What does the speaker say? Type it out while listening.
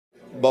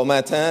Bon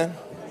matin.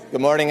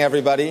 Good morning,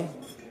 everybody.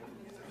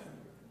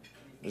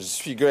 Je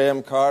suis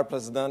Graham Carr,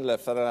 président de la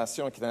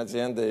Fédération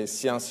canadienne des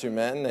sciences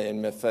humaines, et il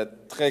me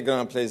fait très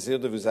grand plaisir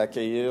de vous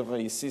accueillir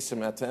ici ce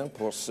matin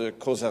pour ce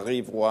causerie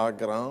Voix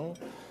grand,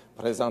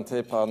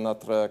 présenté par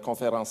notre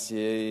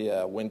conférencier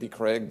Wendy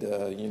Craig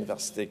de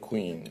l'Université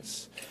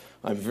Queen's.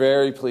 I'm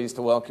very pleased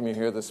to welcome you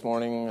here this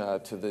morning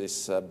to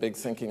this Big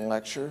Thinking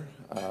lecture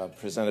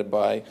presented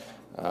by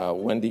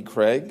Wendy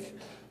Craig.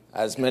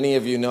 As many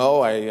of you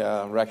know,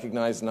 I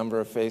recognize a number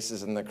of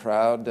faces in the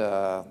crowd.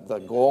 The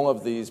goal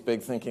of these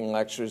Big Thinking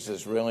lectures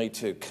is really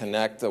to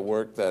connect the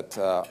work that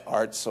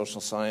arts,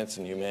 social science,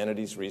 and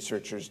humanities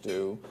researchers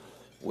do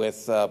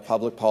with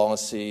public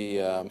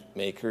policy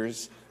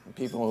makers, and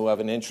people who have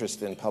an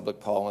interest in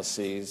public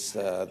policies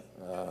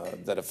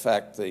that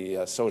affect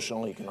the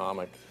social,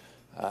 economic,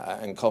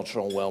 and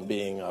cultural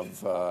well-being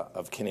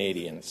of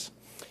Canadians.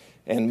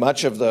 And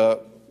much of the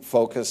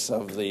focus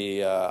of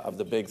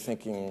the Big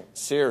Thinking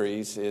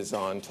series is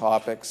on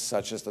topics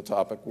such as the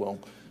topic we'll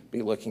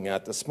be looking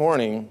at this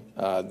morning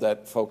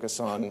that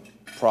focus on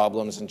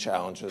problems and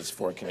challenges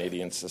for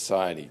Canadian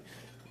society.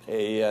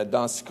 Et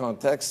dans ce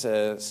contexte,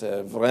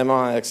 c'est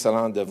vraiment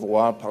excellent de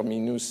voir parmi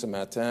nous ce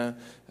matin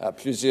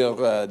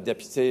plusieurs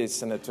députés et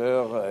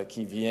sénateurs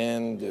qui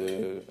viennent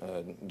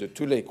de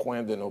tous les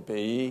coins de nos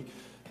pays,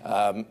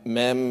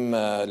 même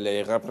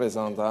les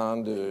représentants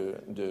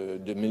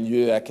de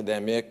milieux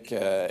académiques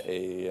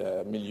et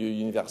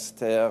milieux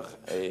universitaires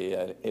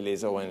et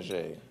les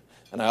ONG.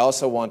 And I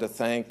also want to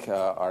thank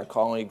our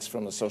colleagues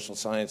from the Social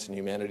Science and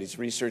Humanities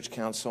Research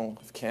Council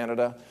of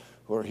Canada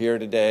who are here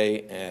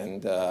today,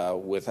 and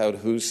without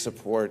whose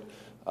support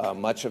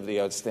much of the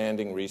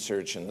outstanding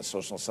research in the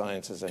social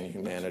sciences and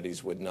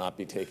humanities would not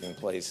be taking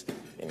place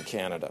in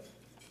Canada.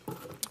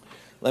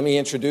 Let me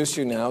introduce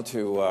you now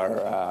to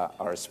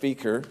our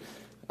speaker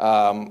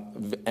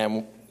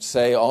and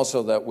say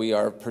also that we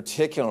are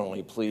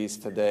particularly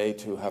pleased today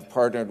to have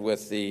partnered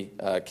with the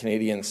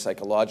Canadian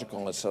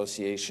Psychological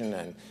Association,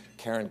 and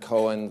Karen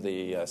Cohen,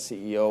 the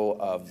CEO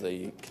of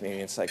the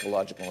Canadian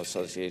Psychological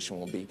Association,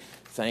 will be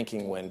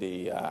thanking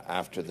Wendy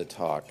after the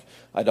talk.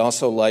 I'd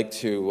also like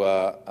to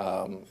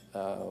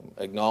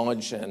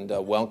acknowledge and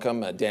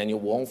welcome Daniel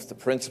Wolf, the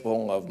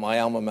principal of my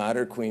alma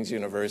mater, Queen's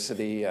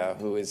University,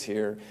 who is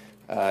here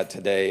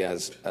today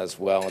as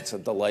well. It's a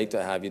delight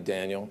to have you,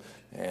 Daniel,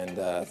 and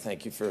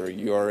thank you for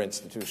your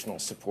institutional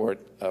support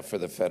for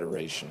the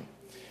Federation.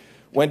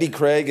 Wendy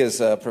Craig is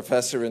a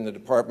professor in the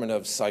Department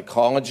of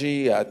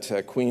Psychology at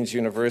Queen's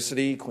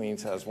University.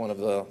 Queen's has one of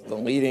the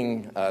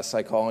leading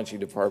psychology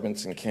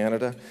departments in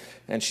Canada,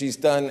 and she's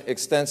done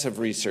extensive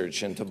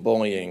research into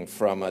bullying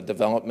from a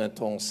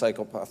developmental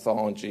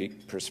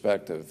psychopathology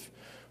perspective.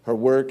 Her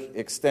work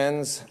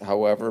extends,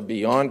 however,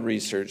 beyond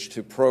research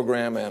to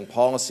program and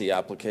policy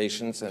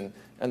applications, and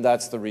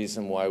that's the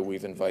reason why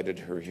we've invited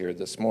her here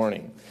this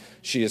morning.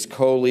 She is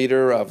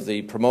co-leader of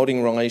the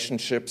Promoting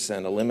Relationships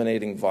and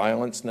Eliminating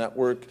Violence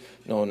Network,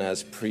 known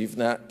as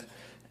PREVNET.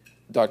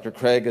 Dr.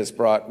 Craig has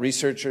brought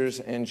researchers,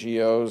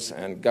 NGOs,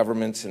 and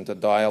governments into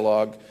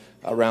dialogue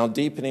around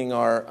deepening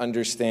our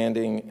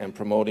understanding and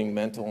promoting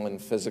mental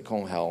and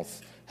physical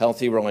health,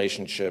 healthy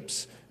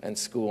relationships, and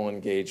school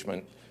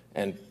engagement,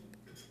 and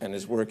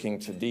is working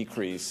to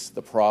decrease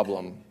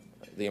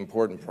the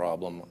important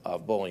problem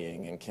of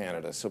bullying in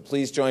Canada. So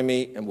please join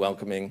me in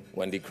welcoming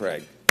Wendy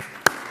Craig.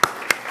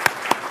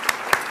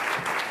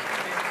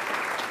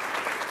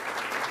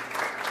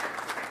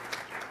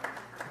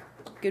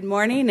 Good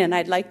morning, and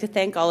I'd like to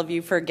thank all of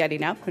you for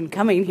getting up and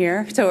coming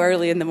here so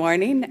early in the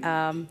morning.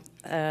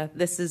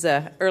 This is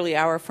an early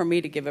hour for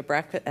me to give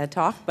a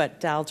talk,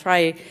 but I'll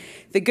try.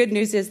 The good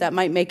news is that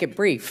might make it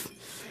brief.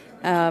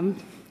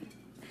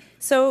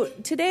 So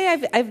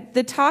today,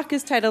 the talk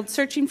is titled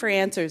Searching for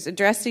Answers,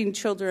 Addressing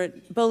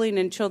Bullying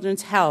in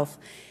Children's Health.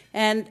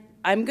 And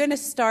I'm going to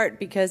start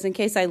because in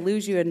case I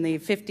lose you in the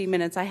 50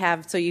 minutes I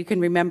have, so you can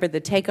remember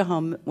the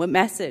take-home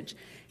message.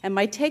 And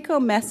my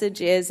take-home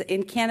message is,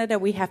 in Canada,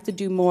 we have to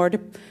do more to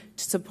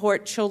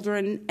support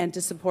children and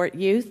to support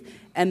youth.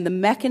 And the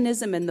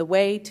mechanism and the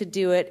way to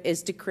do it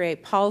is to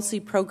create policy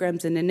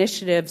programs and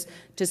initiatives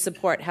to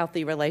support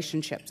healthy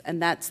relationships.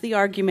 And that's the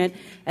argument,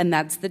 and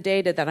that's the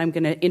data that I'm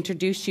going to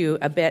introduce you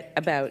a bit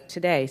about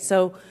today.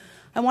 So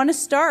I want to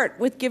start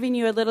with giving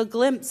you a little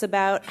glimpse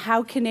about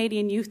how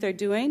Canadian youth are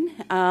doing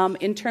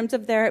in terms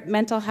of their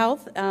mental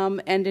health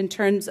and in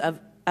terms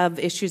of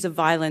issues of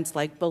violence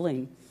like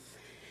bullying.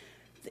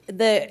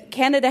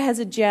 Canada has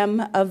a gem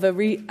of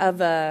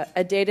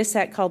a data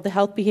set called the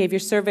Health Behaviour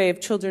Survey of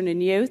Children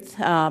and Youth.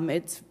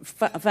 It's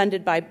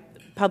funded by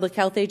Public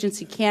Health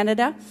Agency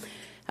Canada.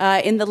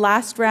 In the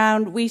last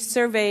round, we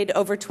surveyed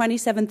over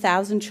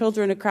 27,000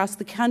 children across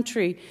the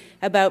country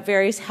about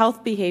various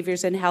health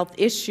behaviors and health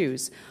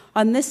issues.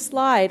 On this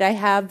slide, I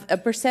have a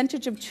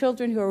percentage of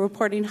children who are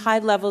reporting high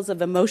levels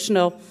of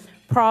emotional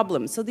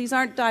problems. So these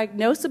aren't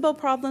diagnosable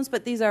problems,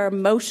 but these are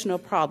emotional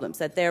problems,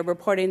 that they're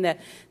reporting that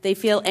they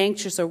feel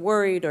anxious or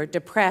worried or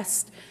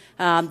depressed,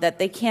 that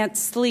they can't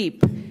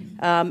sleep,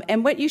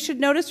 And what you should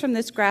notice from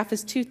this graph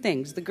is two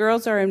things. The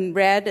girls are in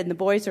red and the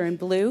boys are in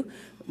blue.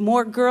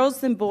 More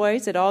girls than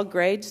boys at all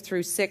grades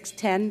through 6,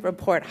 10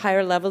 report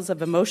higher levels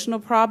of emotional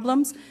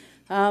problems.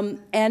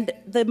 And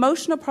the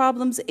emotional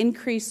problems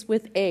increase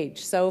with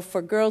age. So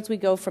for girls, we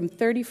go from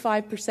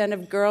 35%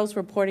 of girls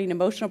reporting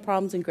emotional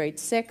problems in grade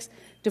 6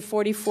 to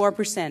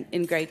 44%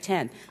 in grade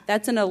 10.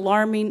 That's an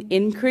alarming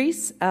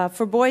increase.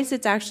 For boys,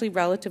 it's actually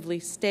relatively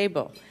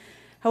stable.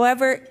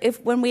 However,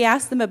 when we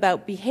ask them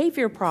about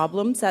behavior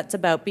problems, that's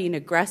about being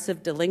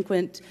aggressive,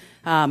 delinquent,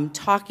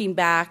 talking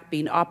back,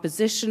 being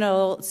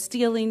oppositional,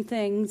 stealing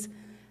things.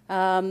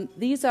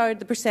 These are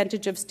the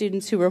percentage of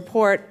students who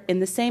report, in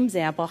the same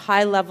example,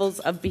 high levels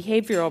of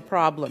behavioral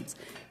problems.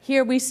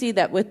 Here we see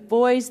that with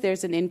boys,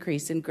 there's an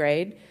increase in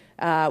grade,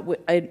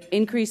 an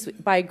increase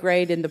by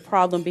grade in the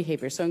problem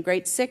behavior. So in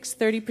grade 6,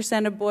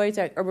 30% of boys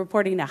are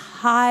reporting a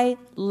high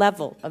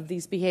level of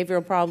these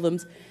behavioral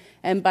problems,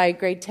 and by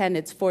grade 10,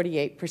 it's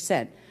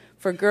 48%.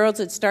 For girls,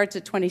 it starts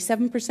at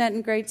 27%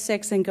 in grade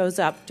 6 and goes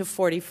up to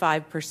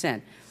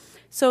 45%.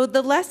 So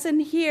the lesson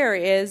here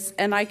is,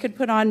 and I could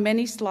put on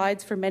many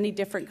slides for many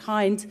different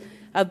kinds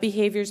of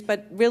behaviors,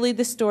 but really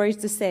the story is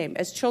the same.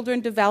 As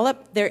children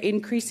develop, they're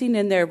increasing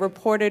in their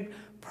reported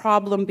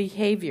problem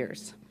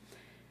behaviors.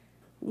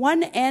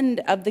 One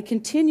end of the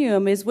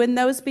continuum is when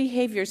those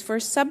behaviors, for a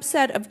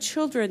subset of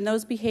children,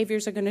 those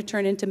behaviors are going to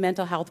turn into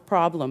mental health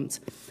problems.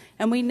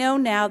 And we know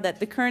now that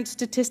the current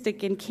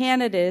statistic in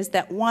Canada is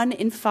that 1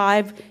 in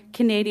 5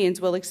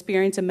 Canadians will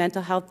experience a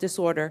mental health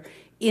disorder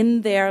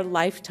in their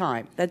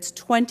lifetime. That's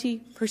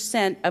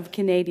 20% of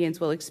Canadians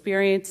will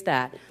experience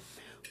that.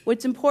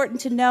 What's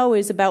important to know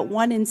is about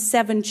 1 in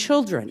 7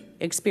 children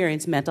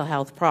experience mental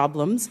health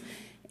problems.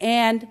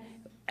 And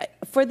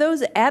for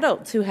those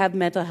adults who have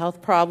mental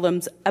health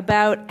problems,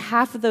 about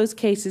half of those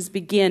cases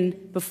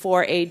begin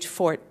before age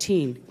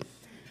 14.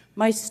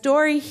 My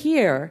story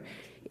here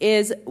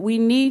is we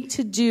need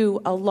to do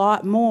a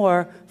lot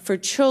more for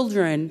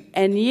children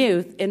and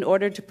youth in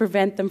order to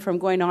prevent them from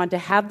going on to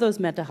have those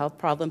mental health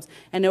problems,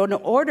 and in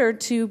order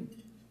to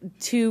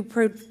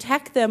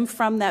protect them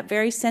from that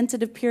very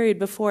sensitive period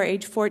before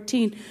age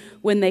 14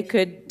 when they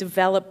could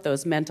develop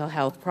those mental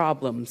health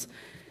problems.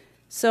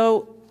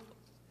 So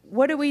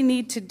what do we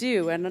need to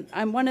do? And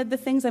one of the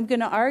things I'm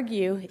going to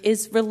argue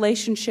is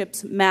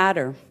relationships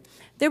matter.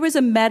 There was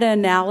a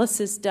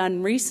meta-analysis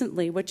done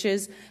recently, which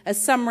is a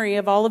summary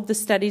of all of the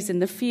studies in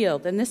the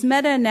field. And this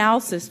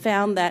meta-analysis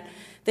found that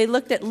they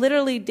looked at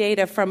literally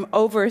data from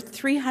over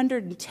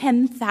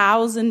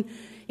 310,000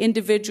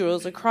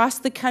 individuals across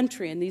the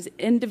country, and these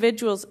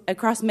individuals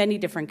across many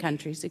different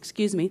countries,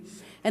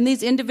 and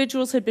these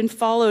individuals had been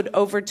followed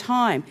over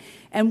time.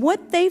 And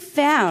what they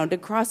found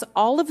across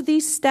all of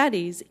these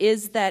studies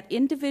is that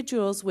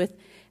individuals with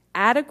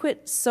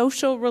adequate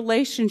social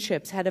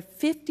relationships had a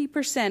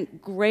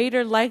 50%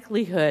 greater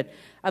likelihood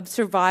of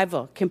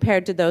survival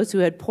compared to those who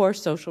had poor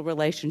social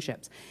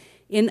relationships.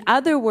 In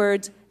other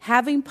words,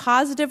 having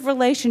positive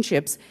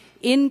relationships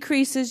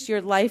increases your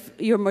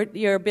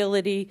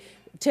ability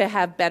to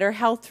have better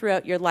health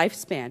throughout your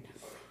lifespan.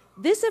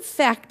 This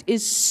effect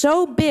is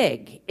so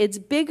big, it's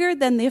bigger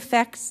than the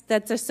effects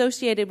that's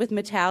associated with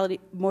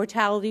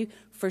mortality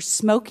for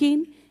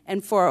smoking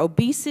and for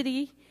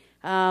obesity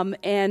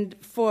and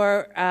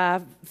for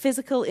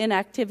physical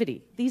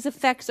inactivity. These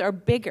effects are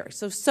bigger.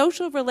 So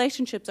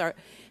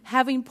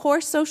having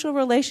poor social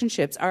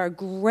relationships are a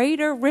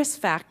greater risk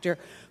factor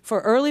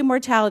for early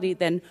mortality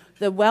than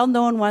the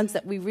well-known ones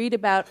that we read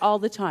about all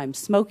the time: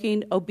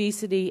 smoking,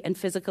 obesity, and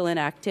physical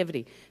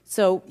inactivity.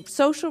 So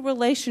social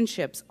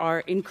relationships are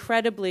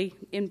incredibly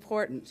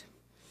important.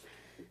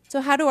 So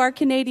how do our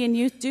Canadian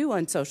youth do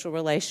on social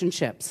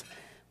relationships?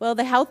 Well,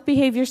 the Health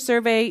Behavior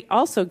Survey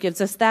also gives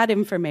us that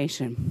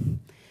information.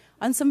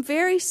 On some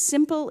very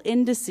simple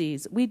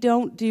indices, we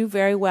don't do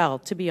very well,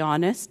 to be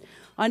honest.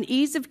 On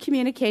ease of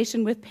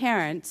communication with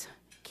parents,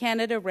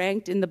 Canada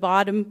ranked in the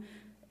bottom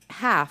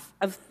half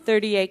of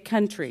 38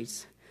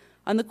 countries.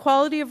 On the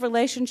quality of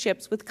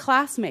relationships with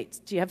classmates,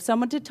 do you have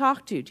someone to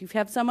talk to? Do you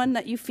have someone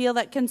that you feel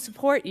that can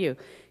support you?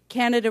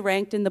 Canada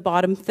ranked in the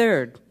bottom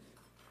third.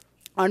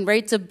 On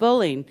rates of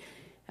bullying,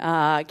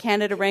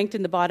 Canada ranked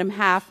in the bottom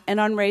half, and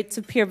on rates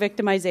of peer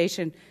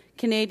victimization,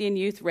 Canadian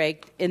youth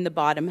ranked in the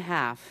bottom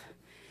half.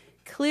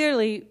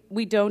 Clearly,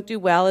 we don't do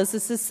well as a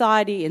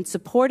society in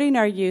supporting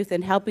our youth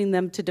and helping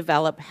them to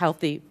develop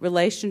healthy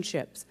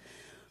relationships.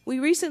 We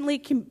recently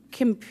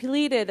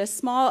completed a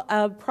small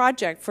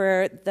project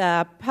for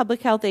the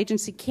Public Health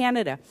Agency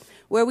Canada,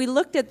 where we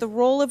looked at the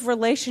role of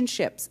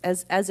relationships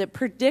as it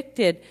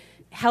predicted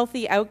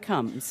healthy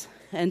outcomes.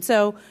 And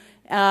so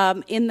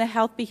in the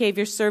Health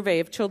Behavior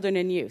Survey of Children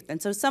and Youth.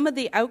 And so some of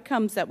the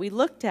outcomes that we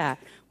looked at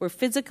were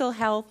physical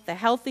health, the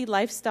healthy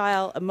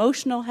lifestyle,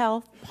 emotional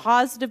health,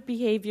 positive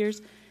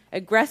behaviors,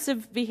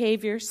 aggressive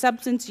behavior,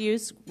 substance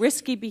use,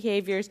 risky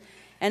behaviors,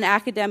 and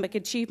academic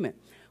achievement.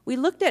 We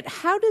looked at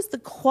how does the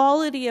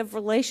quality of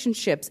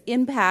relationships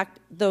impact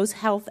those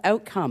health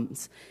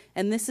outcomes.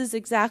 And this is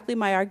exactly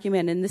my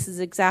argument, and this is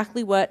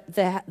exactly what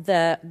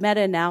the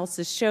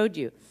meta-analysis showed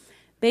you.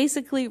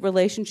 Basically,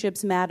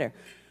 relationships matter.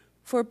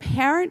 For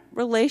parent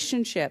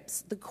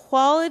relationships, the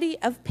quality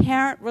of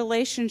parent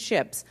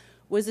relationships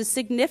was a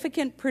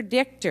significant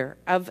predictor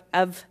of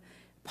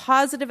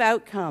positive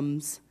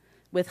outcomes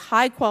with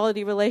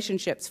high-quality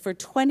relationships for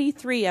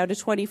 23 out of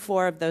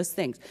 24 of those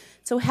things.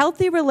 So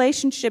healthy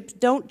relationships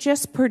don't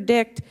just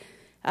predict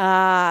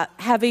not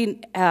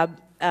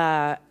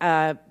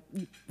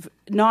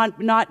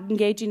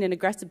engaging in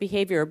aggressive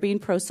behavior or being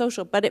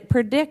pro-social, but it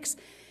predicts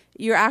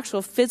your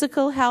actual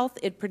physical health,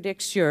 it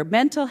predicts your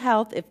mental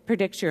health, it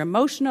predicts your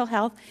emotional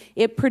health,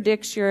 it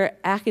predicts your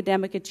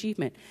academic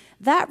achievement.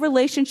 That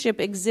relationship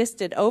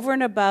existed over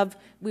and above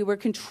we were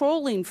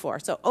controlling for.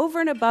 So over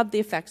and above the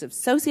effects of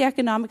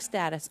socioeconomic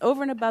status,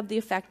 over and above the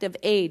effect of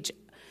age,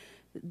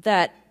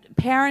 that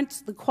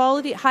parents,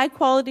 high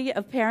quality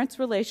of parents'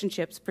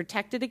 relationships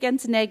protected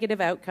against negative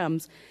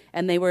outcomes,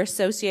 and they were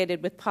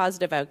associated with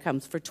positive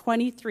outcomes for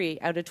 23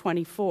 out of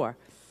 24.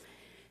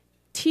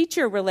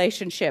 Teacher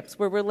relationships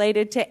were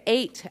related to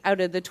 8 out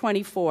of the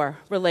 24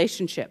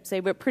 relationships. They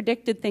were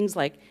predicted things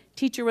like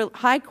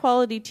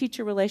high-quality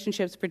teacher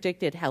relationships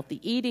predicted healthy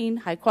eating,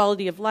 high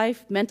quality of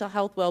life, mental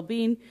health,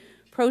 well-being,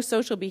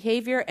 pro-social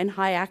behavior, and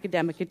high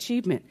academic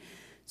achievement.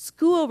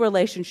 School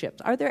relationships.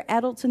 Are there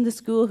adults in the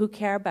school who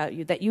care about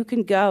you, that you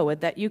can go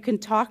and that you can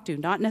talk to,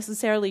 not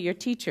necessarily your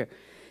teacher?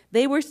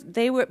 They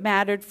were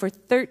mattered for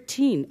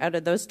 13 out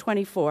of those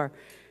 24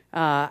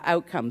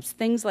 outcomes.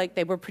 Things like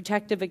they were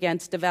protective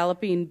against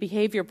developing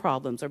behavior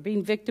problems or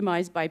being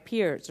victimized by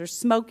peers or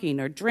smoking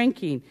or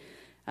drinking.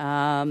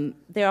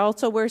 They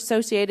also were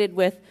associated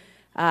with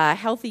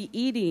healthy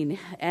eating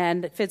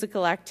and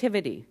physical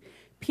activity.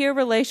 Peer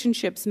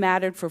relationships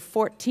mattered for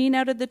 14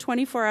 out of the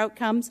 24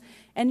 outcomes,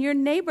 and your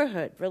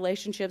neighborhood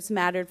relationships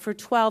mattered for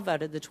 12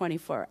 out of the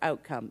 24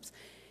 outcomes.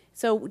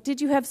 So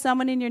did you have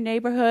someone in your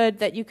neighborhood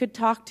that you could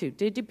talk to?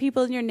 Did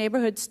people in your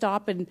neighborhood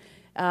stop and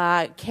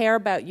care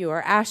about you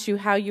or ask you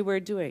how you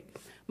were doing?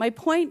 My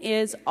point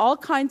is all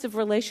kinds of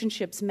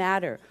relationships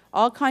matter.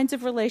 All kinds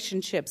of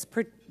relationships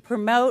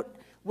promote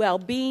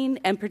well-being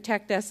and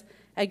protect us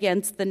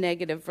against the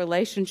negative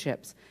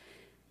relationships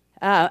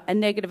and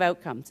negative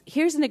outcomes.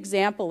 Here's an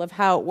example of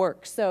how it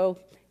works. So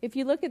if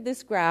you look at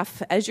this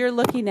graph, as you're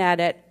looking at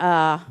it,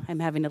 I'm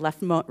having a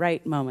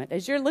left-right moment.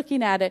 As you're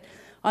looking at it,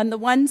 on the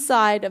one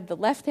side of the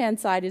left-hand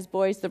side is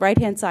boys, the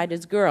right-hand side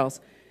is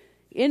girls.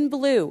 In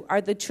blue are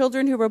the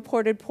children who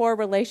reported poor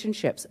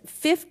relationships.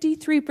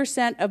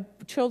 53% of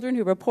children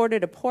who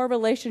reported a poor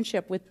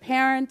relationship with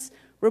parents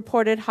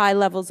reported high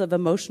levels of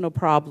emotional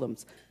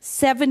problems.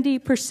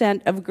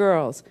 70% of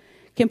girls.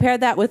 Compare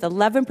that with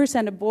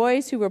 11% of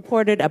boys who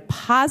reported a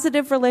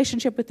positive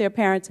relationship with their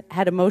parents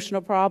had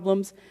emotional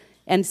problems,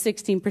 and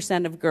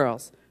 16% of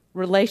girls.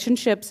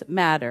 Relationships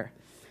matter.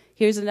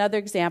 Here's another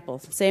example.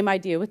 Same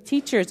idea with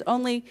teachers,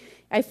 only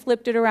I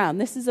flipped it around.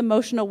 This is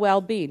emotional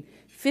well-being.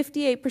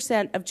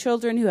 58% of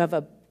children who have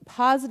a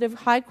positive,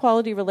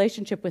 high-quality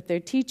relationship with their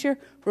teacher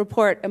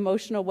report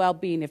emotional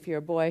well-being if you're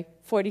a boy.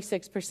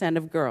 46%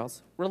 of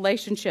girls.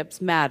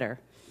 Relationships matter.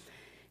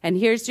 And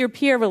here's your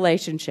peer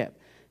relationship.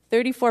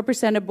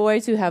 34% of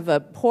boys who have a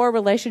poor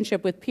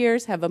relationship with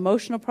peers have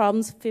emotional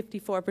problems,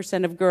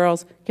 54% of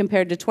girls,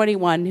 compared to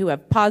 21 who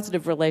have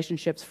positive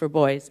relationships for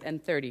boys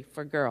and 30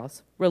 for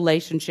girls.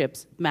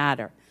 Relationships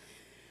matter.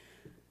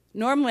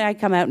 Normally I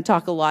come out and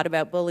talk a lot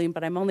about bullying,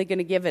 but I'm only going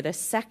to give it a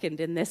second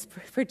in this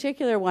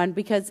particular one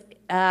because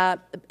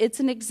it's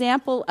an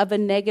example of a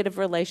negative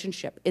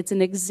relationship. It's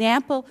an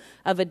example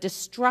of a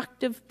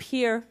destructive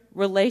peer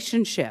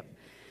relationship.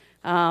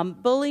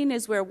 Bullying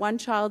is where one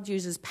child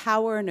uses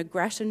power and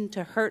aggression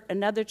to hurt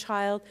another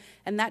child,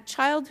 and that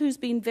child who's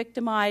being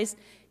victimized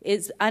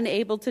is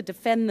unable to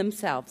defend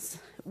themselves.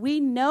 We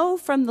know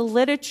from the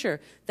literature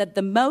that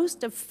the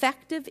most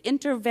effective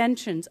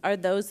interventions are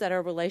those that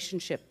are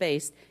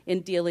relationship-based in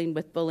dealing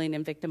with bullying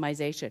and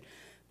victimization.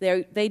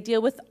 They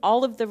deal with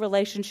all of the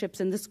relationships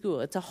in the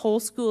school. It's a whole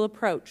school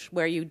approach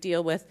where you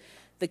deal with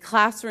the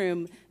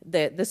classroom,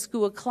 the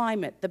school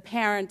climate, the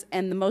parents,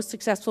 and the most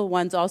successful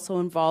ones also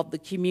involve the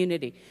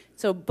community.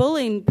 So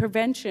bullying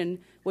prevention,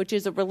 which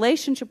is a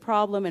relationship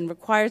problem and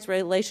requires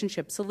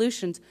relationship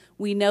solutions,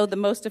 we know the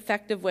most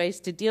effective ways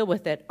to deal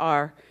with it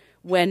are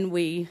when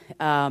we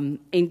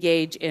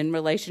engage in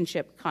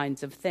relationship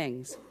kinds of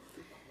things.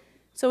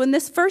 So in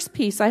this first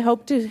piece, I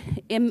hope to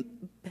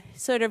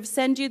sort of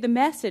send you the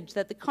message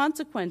that the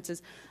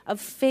consequences of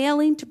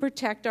failing to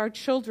protect our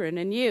children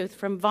and youth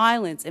from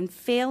violence and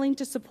failing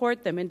to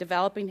support them in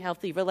developing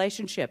healthy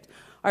relationships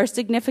are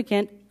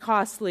significant,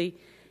 costly,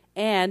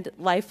 and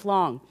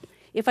lifelong.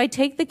 If I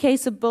take the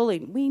case of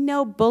bullying, we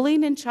know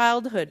bullying in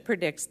childhood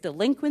predicts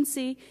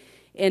delinquency,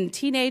 in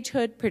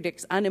teenagehood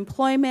predicts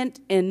unemployment,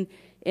 in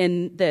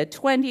the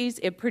 20s,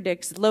 it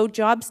predicts low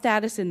job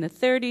status in the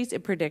 30s,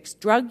 it predicts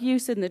drug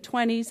use in the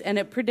 20s, and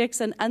it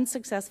predicts an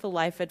unsuccessful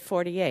life at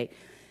 48.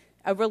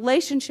 A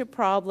relationship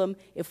problem,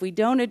 if we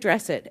don't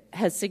address it,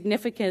 has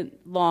significant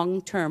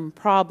long-term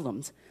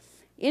problems.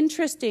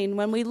 Interesting,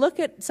 when we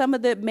look at some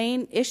of the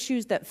main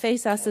issues that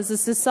face us as a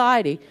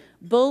society,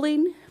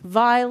 Bullying,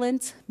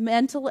 violence,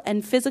 mental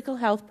and physical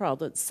health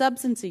problems,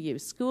 substance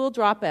abuse, school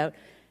dropout,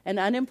 and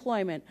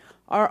unemployment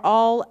are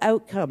all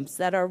outcomes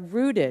that are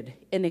rooted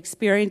in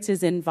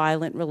experiences in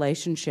violent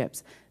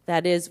relationships.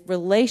 That is,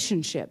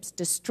 relationships,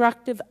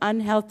 destructive,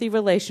 unhealthy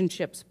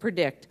relationships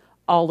predict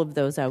all of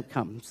those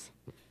outcomes.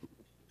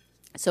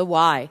 So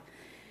why?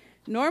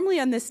 Normally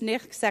on this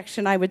next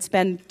section I would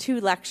spend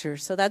 2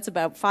 lectures, so that's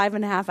about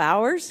 5.5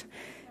 hours.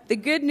 The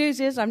good news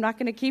is I'm not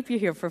going to keep you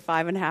here for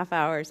 5.5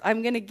 hours.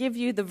 I'm going to give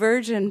you the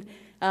version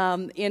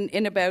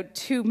in about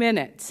 2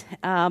 minutes.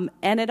 And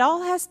it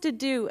all has to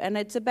do, and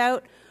it's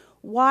about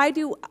why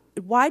do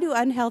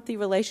unhealthy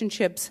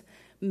relationships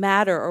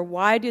matter, or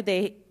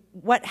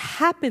what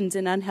happens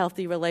in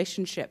unhealthy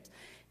relationships.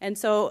 And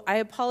so I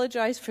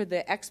apologize for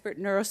the expert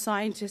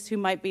neuroscientists who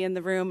might be in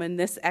the room in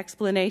this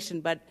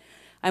explanation, but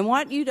I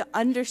want you to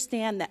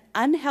understand that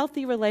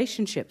unhealthy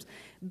relationships,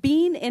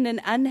 being in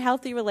an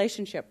unhealthy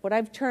relationship, what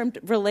I've termed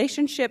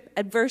relationship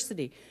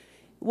adversity,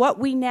 what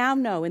we now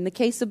know in the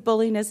case of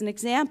bullying as an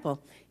example,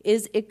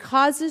 is it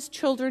causes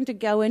children to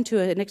go into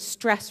a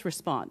stress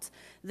response.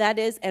 That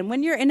is, and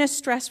when you're in a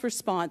stress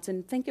response,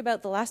 and think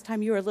about the last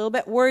time you were a little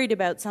bit worried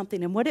about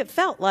something and what it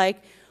felt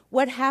like,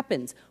 what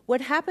happens?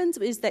 What happens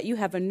is that you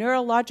have a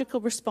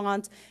neurological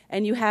response,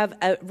 and you have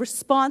a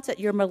response at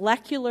your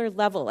molecular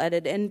level, at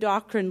an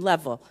endocrine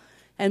level.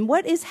 And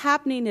what is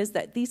happening is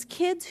that these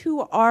kids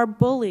who are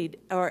bullied,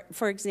 or,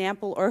 for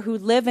example, or who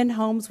live in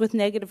homes with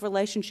negative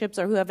relationships,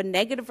 or who have a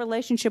negative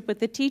relationship with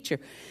the teacher,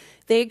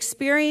 they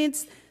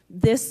experience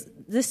this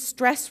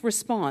stress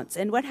response.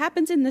 And what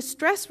happens in the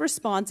stress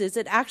response is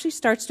it actually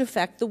starts to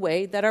affect the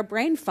way that our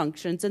brain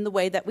functions and the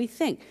way that we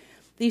think.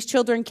 These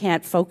children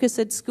can't focus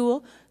at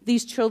school.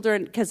 These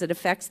children, because it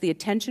affects the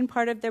attention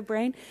part of their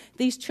brain,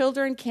 these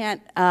children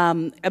can't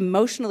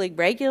emotionally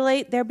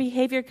regulate their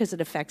behavior because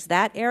it affects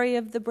that area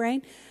of the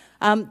brain.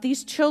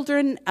 These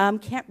children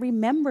can't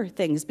remember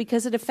things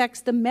because it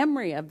affects the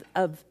memory of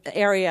the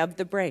area of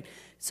the brain.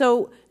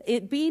 So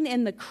it being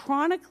in the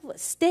chronic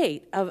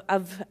state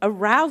of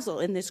arousal,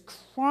 in this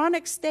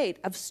chronic state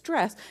of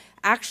stress,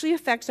 actually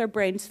affects our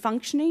brain's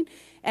functioning.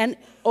 And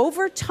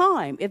over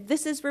time, if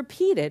this is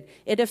repeated,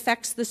 it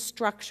affects the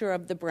structure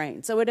of the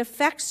brain. So it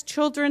affects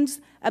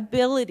children's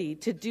ability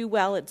to do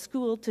well at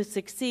school, to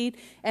succeed,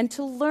 and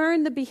to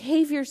learn the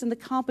behaviors and the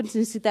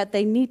competencies that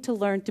they need to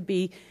learn to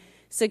be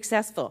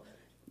successful.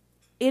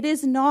 It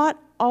is not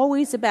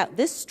always about,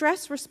 this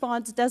stress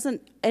response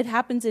it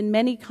happens in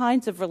many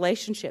kinds of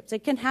relationships.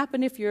 It can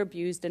happen if you're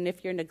abused and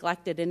if you're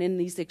neglected and in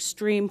these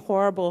extreme,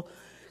 horrible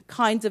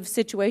kinds of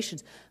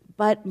situations.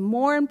 But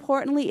more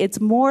importantly,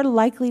 it's more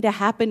likely to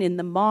happen in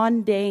the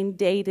mundane,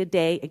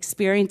 day-to-day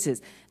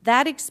experiences.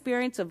 That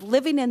experience of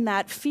living in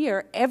that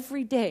fear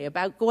every day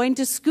about going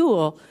to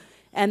school,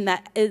 and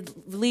that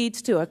it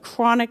leads to a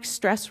chronic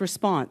stress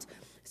response.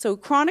 So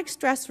chronic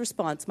stress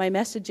response, my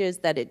message is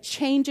that it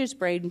changes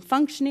brain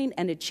functioning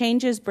and it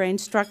changes brain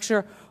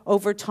structure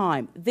over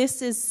time.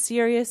 This is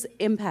serious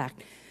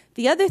impact.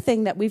 The other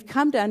thing that we've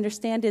come to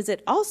understand is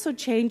it also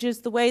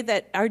changes the way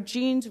that our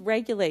genes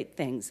regulate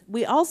things.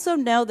 We also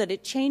know that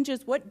it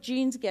changes what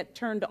genes get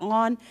turned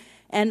on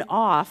and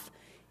off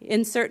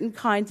in certain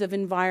kinds of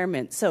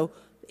environments. So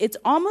it's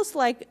almost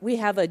like we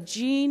have a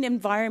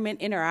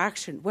gene-environment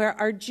interaction where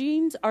our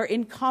genes are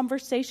in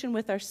conversation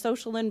with our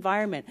social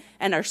environment,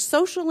 and our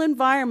social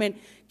environment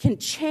can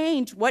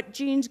change what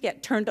genes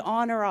get turned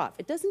on or off.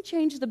 It doesn't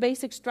change the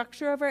basic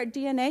structure of our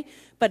DNA,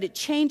 but it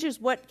changes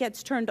what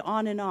gets turned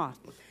on and off.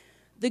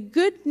 The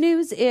good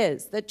news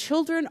is that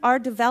children are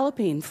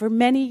developing for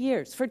many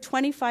years, for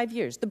 25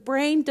 years. The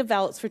brain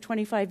develops for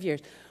 25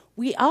 years.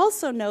 We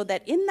also know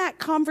that in that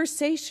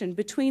conversation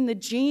between the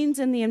genes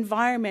and the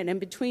environment, and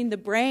between the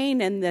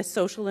brain and the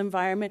social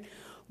environment,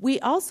 we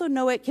also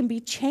know it can be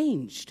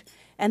changed.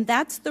 And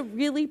that's the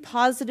really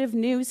positive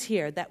news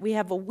here, that we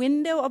have a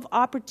window of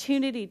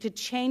opportunity to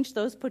change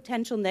those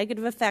potential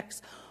negative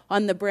effects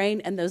on the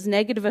brain and those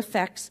negative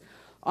effects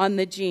on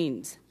the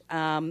genes.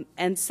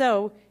 And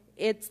so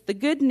the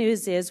good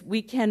news is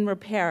we can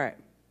repair it.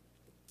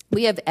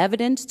 We have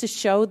evidence to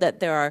show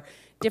that there are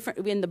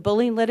in the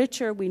bullying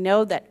literature, we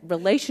know that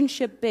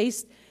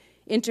relationship-based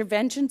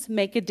interventions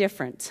make a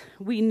difference.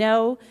 We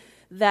know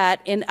that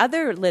in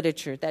other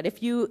literature, that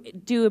if you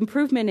do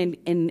improvement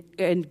in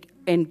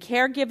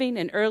caregiving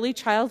in early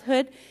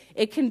childhood,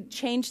 it can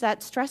change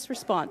that stress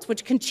response,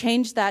 which can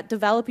change that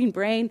developing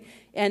brain,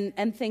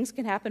 and things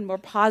can happen more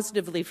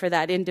positively for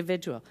that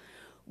individual.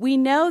 We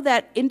know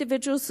that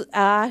individuals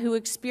who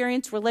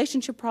experience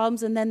relationship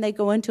problems and then they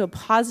go into a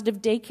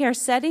positive daycare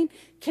setting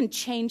can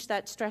change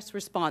that stress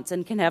response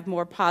and can have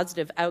more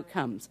positive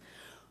outcomes.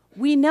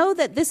 We know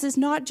that this is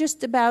not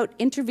just about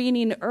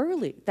intervening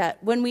early,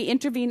 that when we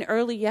intervene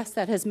early, yes,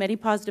 that has many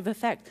positive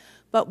effects,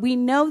 but we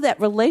know that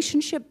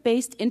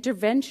relationship-based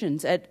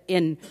interventions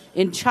in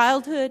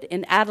childhood,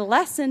 in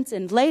adolescence,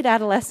 in late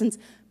adolescence,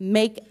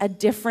 make a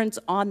difference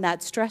on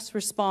that stress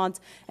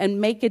response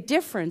and make a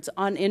difference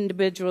on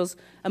individuals'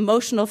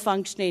 emotional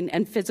functioning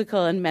and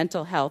physical and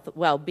mental health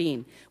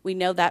well-being. We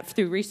know that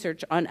through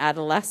research on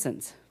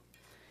adolescents.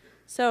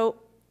 So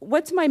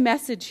what's my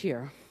message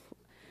here?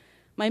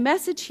 My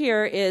message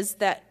here is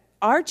that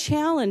our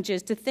challenge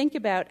is to think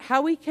about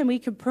how we can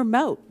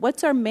promote.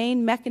 What's our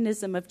main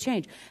mechanism of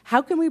change?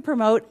 How can we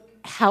promote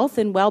health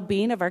and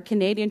well-being of our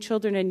Canadian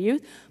children and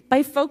youth?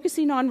 By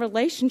focusing on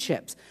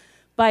relationships,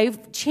 by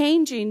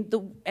changing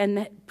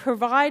and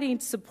providing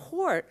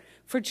support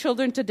for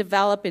children to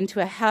develop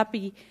into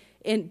happy,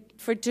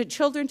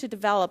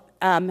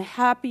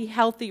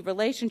 healthy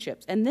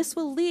relationships. And this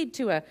will lead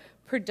to a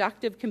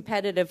productive,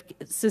 competitive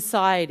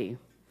society.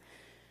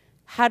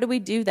 How do we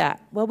do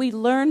that? Well, we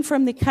learn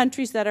from the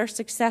countries that are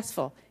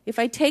successful. If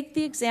I take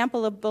the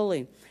example of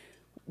bullying,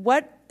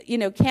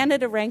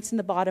 Canada ranks in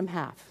the bottom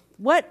half.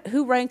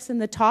 Who ranks in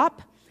the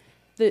top?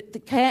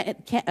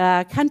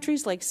 The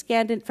countries like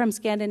from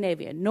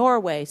Scandinavia,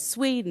 Norway,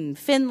 Sweden,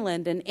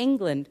 Finland, and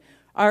England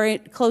are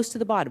close to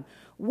the bottom.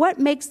 What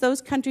makes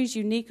those countries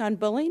unique on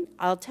bullying?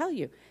 I'll tell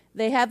you.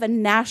 They have a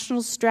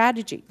national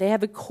strategy. They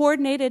have a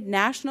coordinated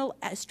national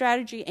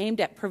strategy aimed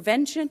at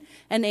prevention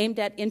and aimed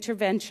at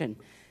intervention.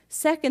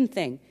 Second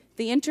thing,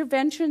 the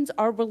interventions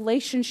are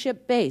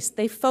relationship-based.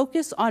 They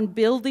focus on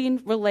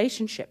building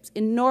relationships.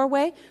 In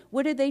Norway,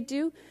 what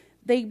do?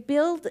 They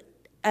build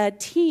a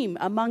team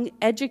among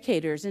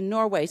educators in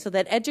Norway so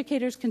that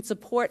educators can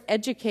support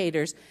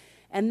educators,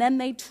 and then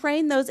they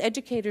train those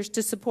educators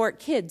to support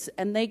kids,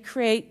 and they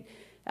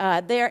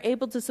are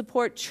able to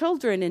support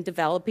children in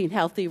developing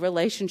healthy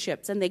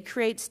relationships, and they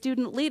create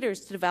student leaders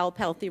to develop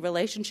healthy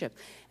relationships.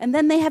 And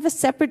then they have a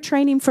separate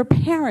training for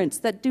parents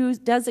that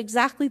does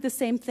exactly the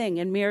same thing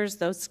and mirrors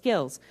those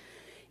skills.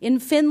 In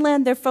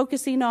Finland, they're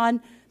focusing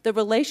on the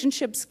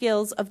relationship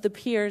skills of the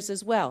peers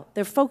as well.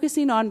 They're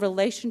focusing on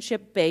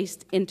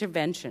relationship-based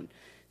intervention.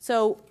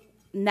 So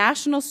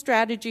national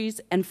strategies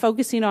and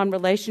focusing on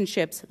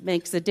relationships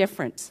makes a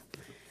difference.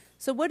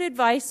 So what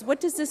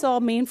does this all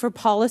mean for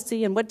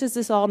policy, and what does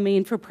this all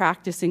mean for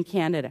practice in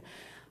Canada?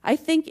 I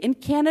think in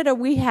Canada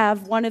we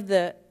have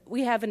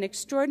an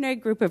extraordinary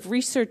group of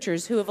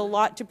researchers who have a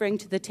lot to bring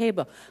to the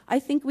table. I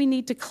think we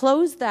need to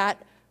close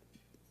that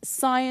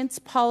science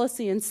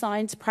policy and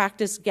science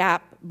practice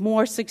gap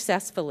more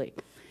successfully.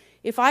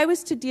 If I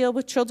was to deal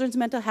with children's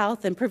mental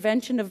health and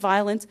prevention of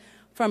violence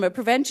from a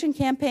prevention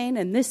campaign,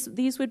 and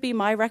these would be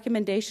my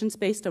recommendations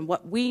based on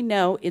what we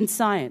know in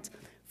science.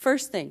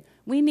 First thing,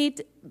 we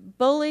need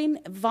bullying,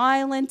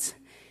 violence,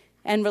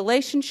 and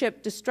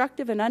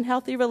destructive and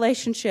unhealthy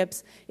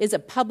relationships is a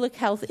public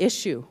health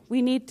issue.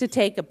 We need to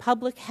take a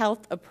public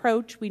health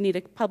approach. We need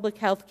a public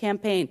health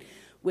campaign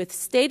with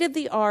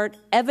state-of-the-art,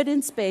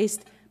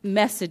 evidence-based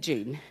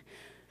messaging.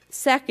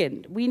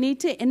 Second, we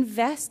need to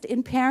invest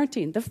in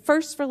parenting. The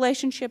first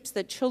relationships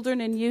that children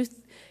and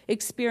youth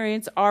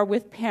experience are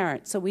with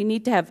parents. So we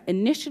need to have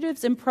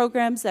initiatives and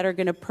programs that are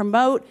going to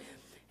promote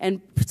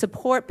and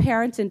support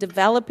parents in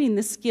developing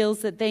the skills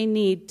that they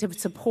need to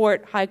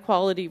support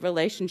high-quality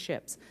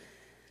relationships.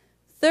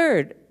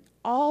 Third,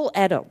 all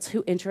adults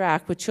who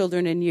interact with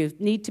children and youth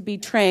need to be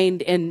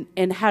trained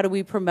in how do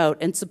we promote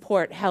and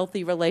support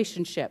healthy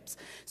relationships.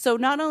 So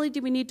not only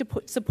do we need to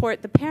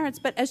support the parents,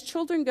 but as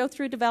children go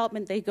through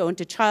development, they go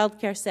into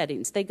childcare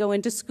settings, they go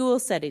into school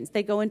settings,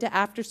 they go into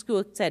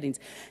after-school settings,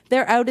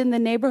 they're out in the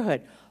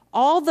neighborhood.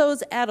 All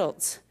those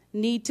adults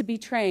need to be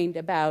trained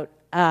about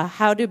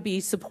how to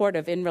be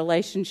supportive in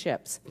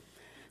relationships.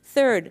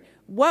 Third,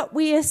 what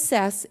we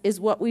assess is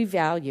what we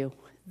value.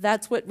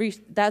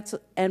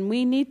 And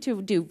we need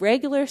to do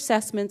regular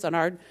assessments on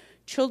our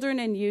children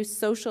and youth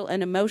social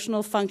and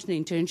emotional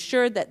functioning to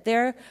ensure that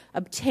they're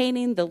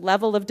obtaining the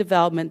level of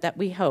development that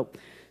we hope.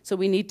 So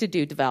we need to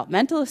do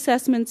developmental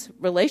assessments,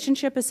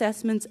 relationship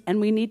assessments,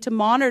 and we need to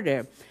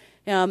monitor,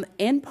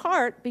 in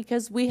part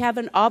because we have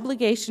an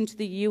obligation to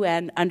the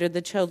UN under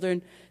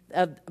the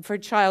for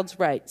child's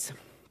rights.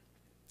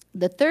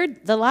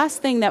 The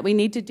last thing that we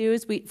need to do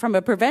is from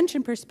a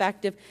prevention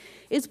perspective,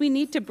 is we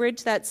need to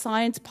bridge that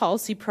science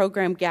policy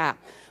program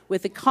gap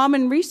with a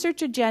common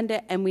research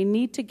agenda, and we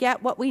need to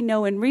get what we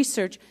know in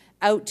research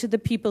out to the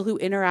people who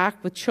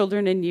interact with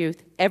children and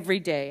youth every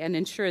day and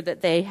ensure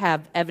that they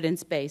have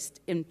evidence-based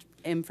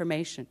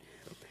information.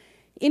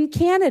 In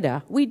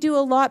Canada, we do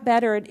a lot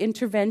better at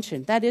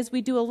intervention. That is,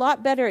 we do a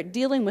lot better at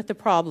dealing with the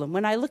problem.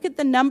 When I look at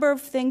the number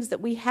of things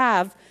that we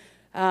have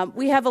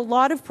a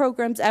lot of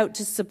programs out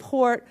to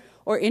support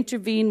or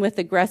intervene with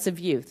aggressive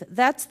youth.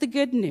 That's the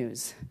good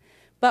news.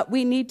 But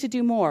we need to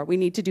do more. We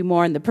need to do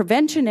more on the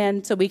prevention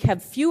end so we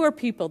have fewer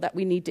people that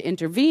we need to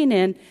intervene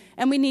in,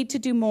 and we need to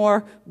do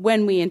more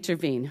when we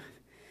intervene.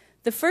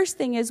 The first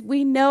thing is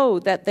we know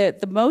that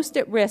the most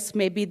at risk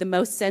may be the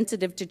most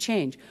sensitive to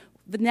change.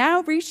 But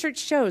now research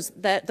shows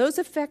that those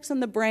effects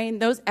on the brain,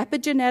 those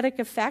epigenetic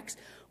effects,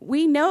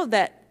 we know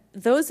that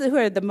those who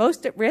are the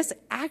most at risk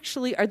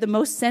actually are the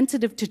most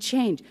sensitive to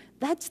change.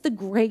 That's the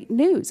great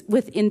news.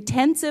 With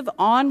intensive,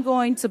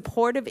 ongoing,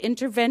 supportive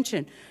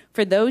intervention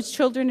for those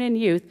children and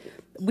youth,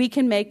 we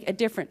can make a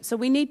difference. So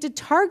we need to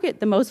target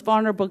the most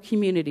vulnerable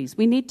communities.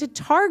 We need to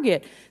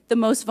target the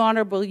most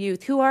vulnerable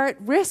youth who are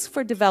at risk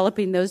for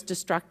developing those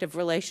destructive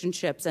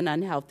relationships and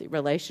unhealthy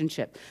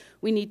relationships.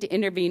 We need to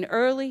intervene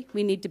early.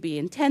 We need to be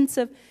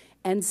intensive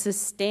and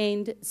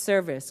sustained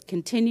service,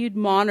 continued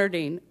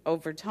monitoring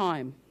over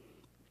time.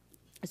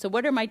 So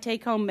what are my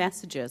take-home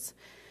messages?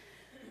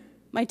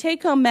 My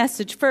take-home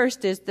message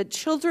first is that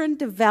children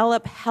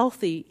develop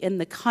healthy in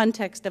the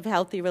context of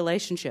healthy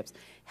relationships.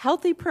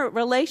 Healthy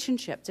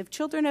relationships. If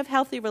children have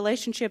healthy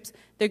relationships,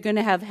 they're going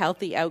to have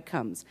healthy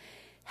outcomes.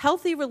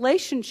 Healthy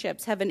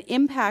relationships have an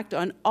impact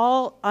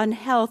on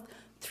health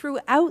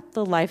throughout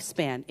the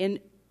lifespan, in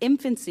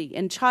infancy,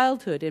 in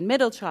childhood, in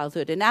middle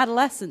childhood, in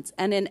adolescence,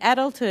 and in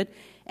adulthood,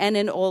 and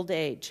in old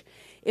age.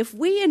 If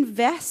we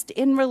invest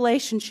in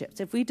relationships,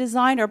 if we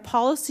design our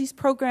policies,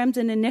 programs,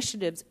 and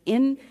initiatives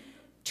in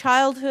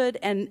childhood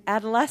and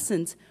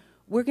adolescence,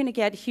 we're going to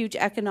get huge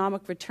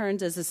economic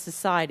returns as a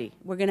society.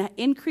 We're going to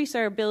increase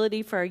our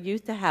ability for our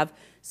youth to have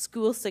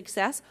school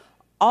success.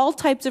 All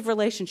types of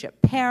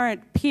relationship,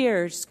 parent,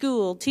 peer,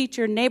 school,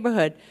 teacher,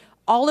 neighborhood,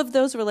 all of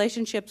those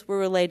relationships were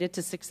related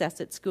to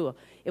success at school.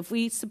 If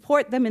we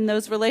support them in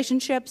those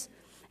relationships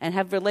and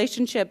have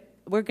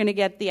we're going to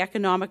get the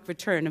economic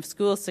return of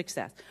school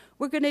success.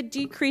 We're going to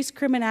decrease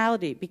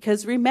criminality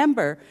because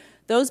remember,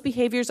 those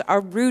behaviors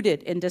are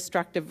rooted in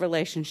destructive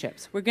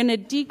relationships. We're going to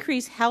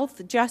decrease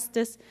health,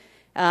 justice,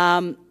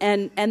 and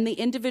the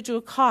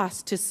individual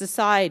cost to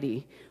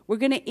society. We're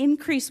going to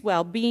increase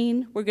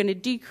well-being. We're going to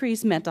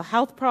decrease mental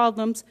health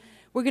problems.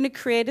 We're going to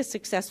create a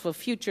successful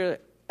future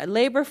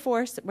labor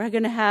force. We're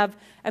going to have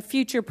a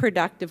future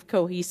productive,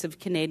 cohesive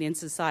Canadian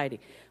society.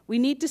 We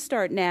need to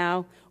start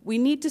now. We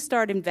need to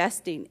start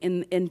investing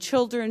in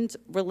children's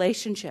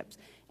relationships.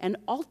 And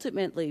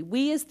ultimately,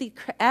 we as the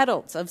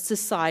adults of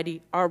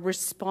society are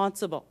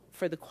responsible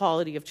for the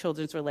quality of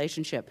children's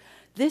relationship.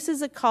 This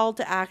is a call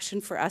to action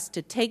for us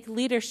to take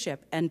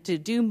leadership and to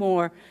do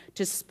more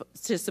to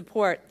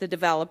support the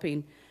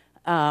development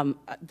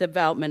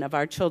of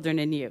our children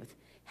and youth.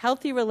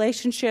 Healthy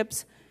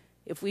relationships,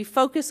 if we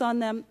focus on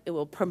them, it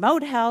will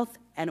promote health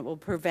and it will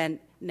prevent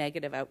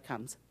negative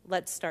outcomes.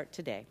 Let's start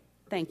today.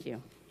 Thank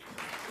you.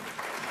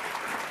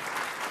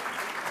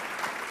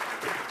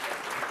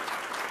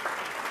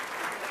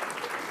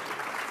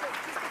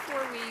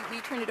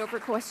 Turn it over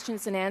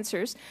questions and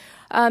answers.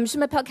 Je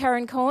m'appelle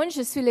Karen Cohen.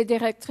 Je suis la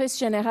directrice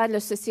générale de la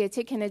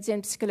Société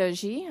canadienne de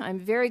psychologie. I'm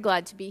very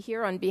glad to be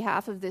here on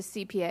behalf of the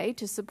CPA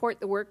to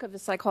support the work of a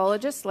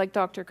psychologist like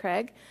Dr.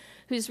 Craig,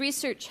 whose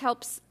research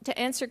helps to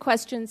answer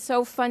questions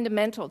so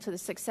fundamental to the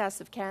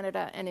success of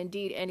Canada and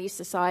indeed any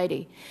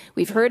society.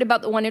 We've heard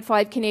about the 1 in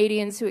 5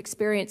 Canadians who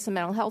experience a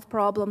mental health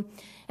problem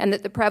and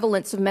that the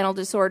prevalence of mental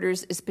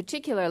disorders is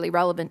particularly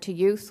relevant to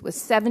youth, with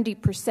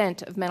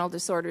 70% of mental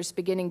disorders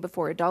beginning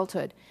before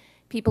adulthood.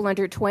 People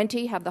under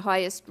 20 have the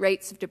highest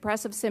rates of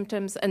depressive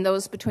symptoms, and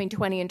those between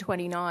 20 and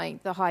 29,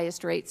 the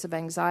highest rates of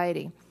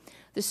anxiety.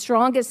 The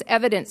strongest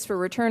evidence for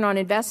return on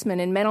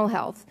investment in mental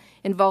health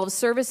involves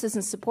services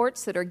and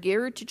supports that are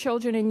geared to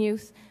children and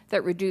youth,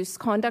 that reduce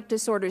conduct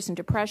disorders and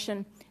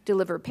depression,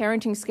 deliver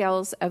parenting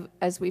skills,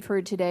 as we've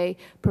heard today,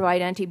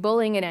 provide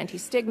anti-bullying and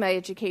anti-stigma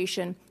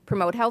education,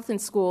 promote health in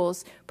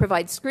schools,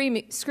 provide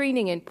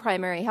screening in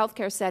primary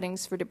healthcare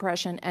settings for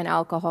depression and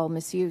alcohol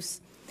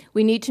misuse.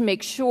 We need to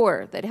make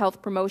sure that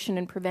health promotion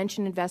and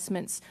prevention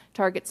investments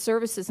target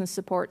services and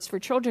supports for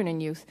children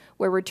and youth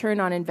where return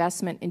on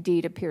investment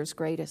indeed appears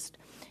greatest.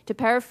 To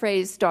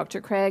paraphrase Dr.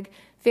 Craig,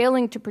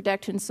 failing to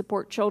protect and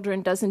support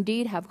children does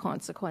indeed have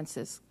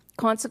consequences.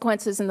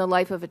 Consequences in the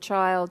life of a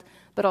child,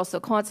 but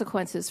also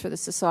consequences for the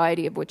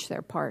society of which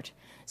they're part.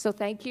 So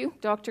thank you,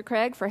 Dr.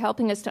 Craig, for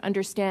helping us to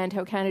understand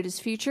how Canada's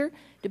future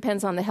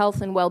depends on the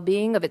health and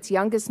well-being of its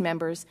youngest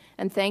members,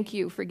 and thank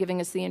you for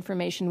giving us the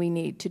information we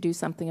need to do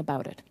something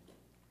about it.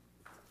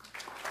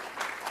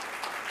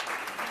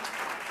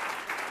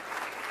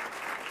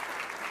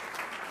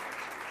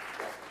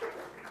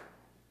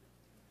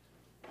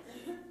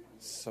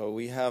 So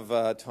we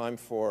have time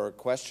for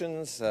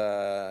questions.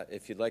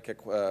 If you'd like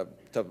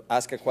to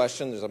ask a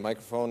question, there's a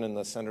microphone in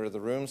the center of the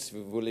room. Si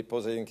vous voulez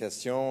poser une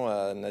question,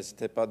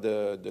 n'hésitez pas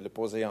de le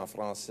poser en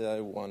français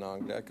ou en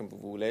anglais, comme vous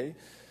voulez.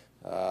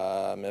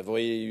 Mais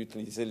veuillez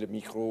utiliser le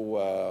micro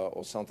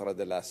au centre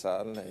de la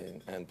salle,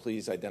 and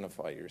please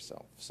identify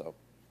yourself. So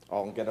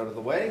I'll get out of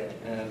the way.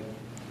 And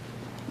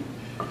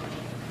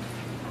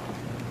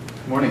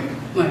Good morning.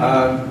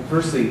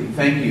 Firstly,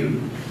 thank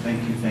you.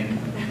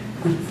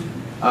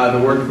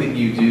 The work that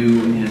you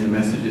do and the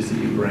messages that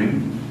you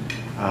bring,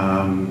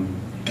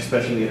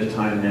 especially at a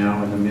time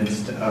now in the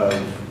midst of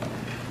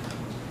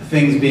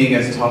things being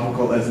as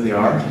topical as they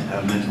are,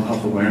 mental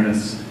health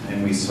awareness,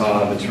 and we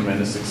saw the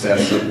tremendous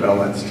success of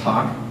Bellette's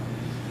talk.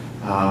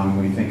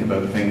 We think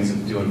about things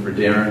that doing for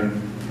Darren.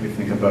 We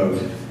think about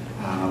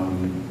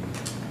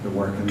the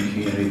work in the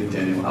community that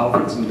Daniel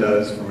Alfredson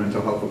does for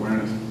mental health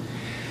awareness.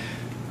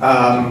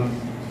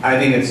 I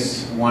think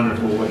it's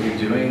wonderful what you're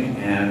doing,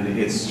 and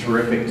it's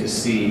terrific to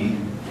see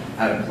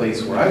at a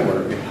place where I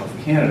work in healthcare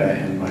of Canada,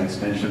 and by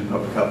extension,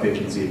 Public Health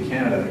Agency of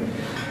Canada,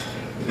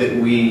 that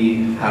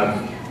we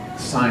have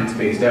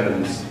science-based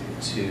evidence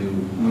to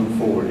move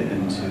forward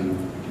and to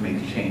make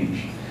a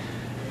change.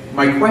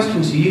 My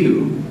question to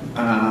you,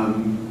 I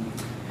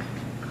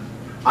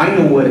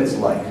know what it's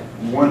like,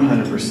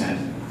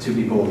 100%, to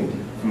be bullied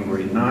from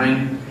grade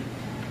 9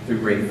 through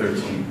grade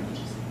 13.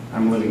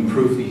 I'm living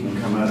proof that you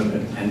can come out of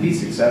it and be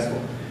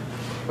successful.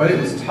 But it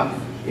was tough.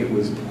 It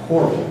was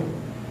horrible.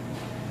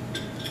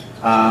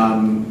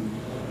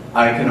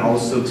 I can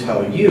also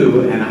tell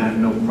you, and I have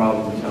no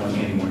problem telling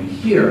anyone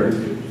here,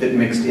 that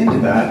mixed into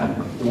that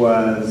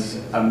was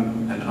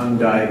an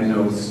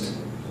undiagnosed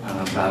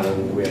battle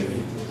with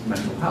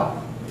mental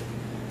health.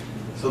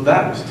 So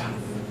that was tough.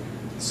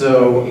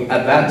 So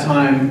at that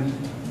time,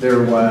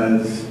 there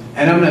was,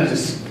 and I'm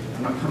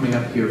not coming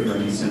up here for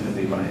any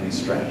sympathy by any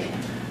stretch.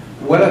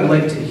 What I'd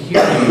like to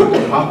hear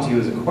you talk to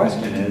you as a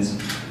question is,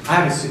 I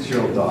have a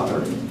 6-year-old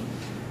daughter,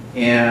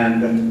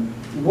 and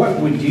what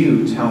would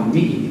you tell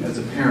me as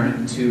a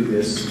parent to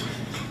this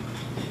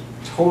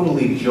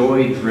totally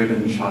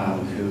joy-driven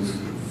child who's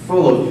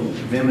full of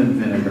vim and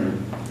vinegar?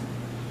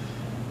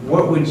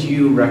 What would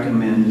you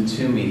recommend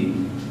to me,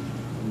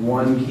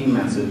 one key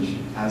message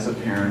as a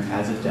parent,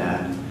 as a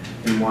dad,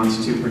 who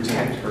wants to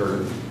protect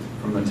her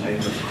from the type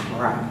of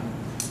crap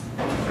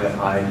that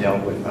I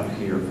dealt with up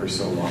here for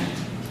so long?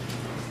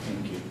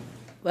 Thank you.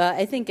 Well,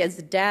 I think as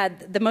a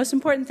dad, the most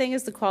important thing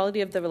is the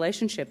quality of the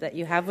relationship that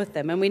you have with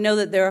them. And we know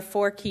that there are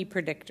 4 key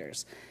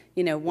predictors.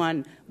 You know,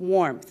 1,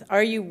 warmth.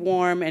 Are you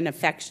warm and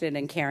affectionate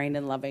and caring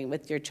and loving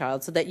with your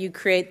child so that you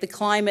create the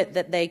climate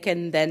that they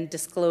can then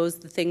disclose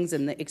the things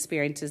and the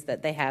experiences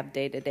that they have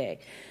day to day?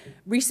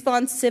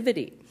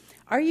 Responsivity.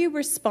 Are you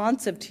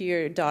responsive to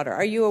your daughter?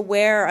 Are you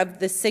aware of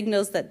the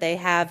signals that they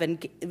have,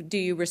 and do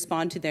you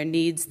respond to their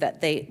needs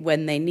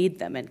when they need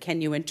them? And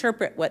can you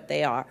interpret what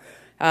they are?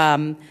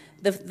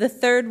 The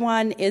third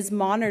one is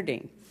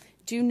monitoring.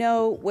 Do you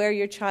know where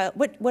your child,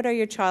 what are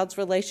your child's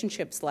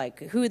relationships like?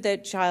 Who the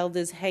child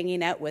is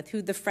hanging out with,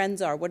 who the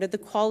friends are, what are the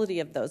quality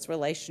of those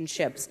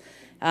relationships?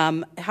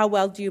 How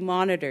well do you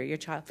monitor your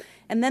child?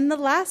 And then the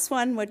last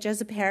one, which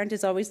as a parent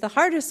is always the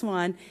hardest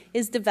one,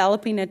 is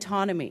developing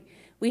autonomy.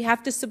 We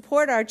have to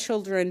support our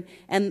children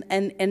and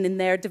in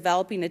their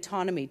developing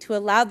autonomy, to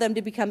allow them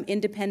to become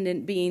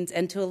independent beings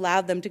and to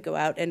allow them to go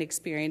out and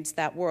experience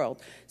that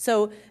world.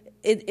 So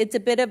it's a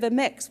bit of a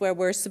mix where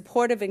we're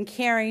supportive and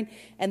caring,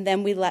 and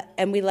then we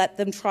let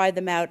them try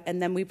them out,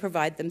 and then we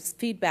provide them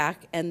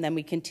feedback, and then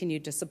we continue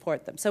to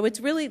support them. So it's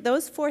really,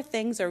 those 4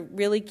 things are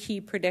really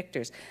key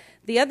predictors.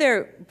 The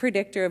other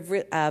predictor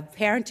of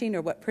parenting,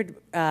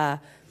 or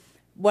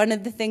one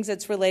of the things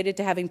that's related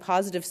to having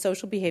positive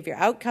social behavior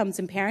outcomes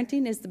in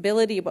parenting, is the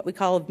ability of what we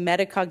call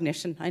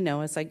metacognition. I know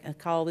it's like a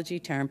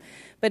ecology term,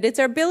 but it's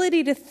our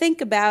ability to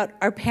think about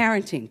our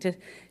parenting,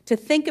 to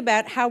think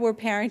about how we're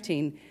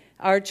parenting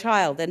our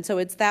child. And so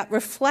it's that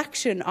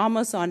reflection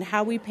almost on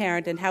how we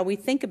parent and how we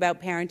think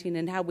about parenting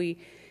and how we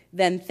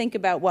then think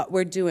about what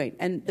we're doing.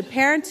 And the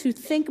parents who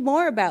think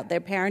more about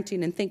their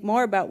parenting and think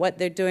more about what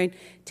they're doing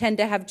tend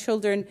to have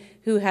children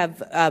who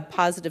have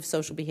positive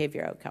social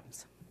behavior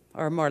outcomes,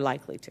 or are more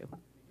likely to.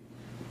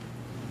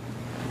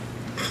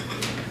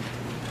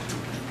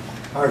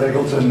 Art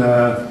Eggleton,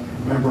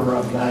 member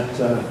of that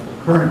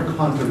current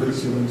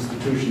controversial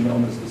institution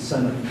known as the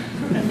Senate.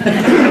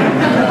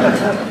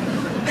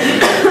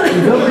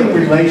 In building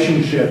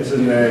relationships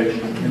in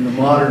the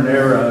modern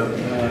era,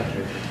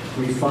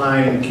 we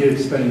find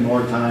kids spending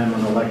more time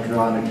on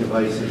electronic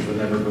devices than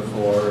ever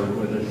before.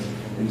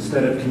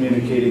 Instead of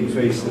communicating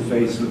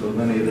face-to-face with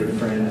many of their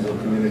friends, they'll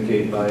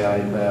communicate by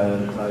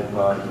iPad,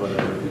 iPod,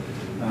 whatever,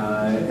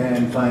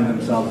 and find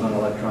themselves on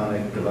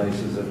electronic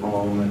devices at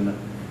home. And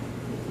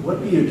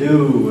what do you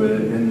do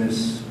in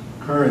this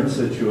current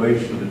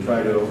situation to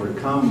try to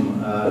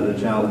overcome the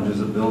challenges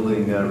of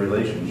building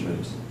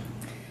relationships?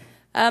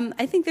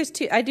 I think there's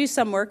I do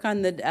some work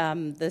on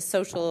the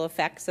social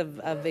effects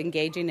of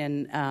engaging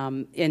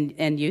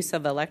in use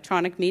of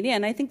electronic media,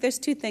 and I think there's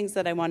 2 things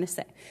that I want to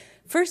say.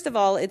 First of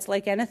all, it's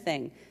like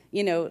anything.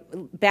 You know,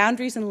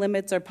 boundaries and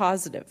limits are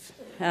positive.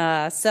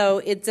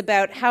 So it's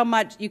about how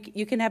much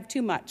you can have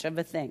too much of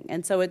a thing,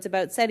 and so it's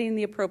about setting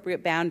the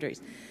appropriate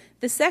boundaries.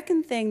 The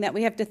second thing that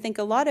we have to think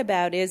a lot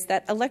about is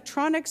that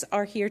electronics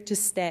are here to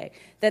stay,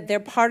 that they're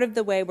part of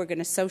the way we're going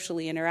to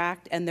socially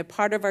interact, and they're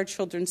part of our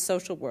children's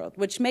social world,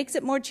 which makes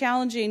it more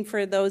challenging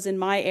for those in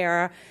my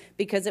era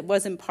because it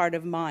wasn't part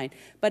of mine.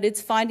 But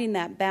it's finding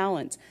that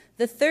balance.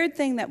 The third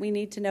thing that we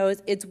need to know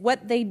is it's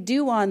what they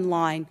do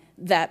online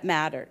that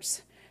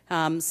matters.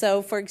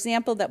 So, for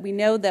example, that we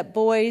know that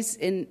boys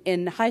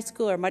in high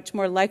school are much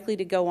more likely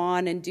to go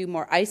on and do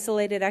more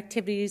isolated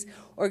activities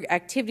or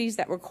activities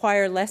that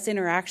require less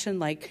interaction,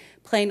 like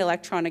playing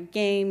electronic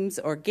games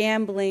or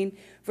gambling,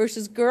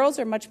 versus girls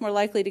are much more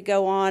likely to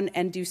go on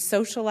and do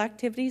social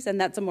activities, and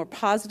that's a more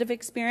positive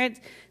experience.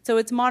 So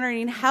it's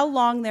monitoring how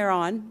long they're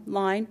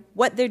online,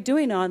 what they're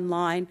doing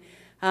online,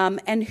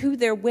 and who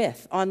they're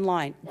with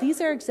online.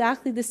 These are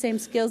exactly the same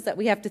skills that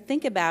we have to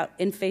think about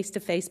in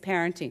face-to-face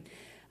parenting.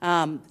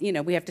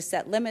 We have to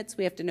set limits,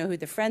 we have to know who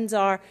the friends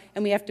are,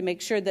 and we have to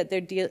make sure that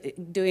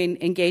they're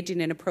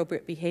engaging in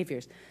appropriate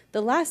behaviors.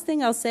 The last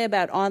thing I'll say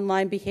about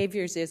online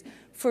behaviors is,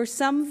 for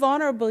some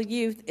vulnerable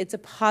youth, it's a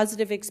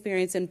positive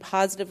experience and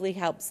positively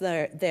helps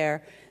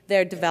their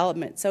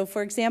development. So,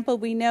 for example,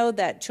 we know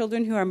that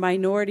children who are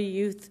minority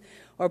youth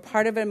or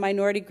part of a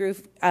minority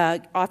group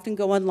often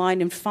go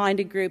online and find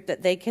a group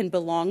that they can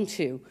belong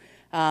to.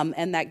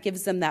 And that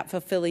gives them that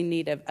fulfilling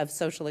need of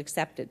social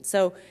acceptance.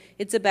 So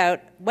it's about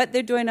what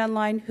they're doing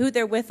online, who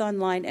they're with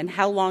online, and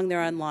how long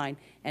they're online.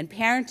 And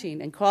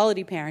parenting and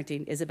quality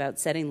parenting is about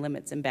setting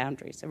limits and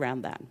boundaries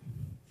around that.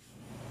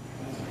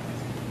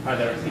 Hi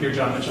there, Peter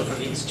John Mitchell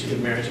from the Institute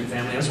of Marriage and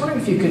Family. I was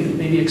wondering if you could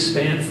maybe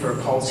expand for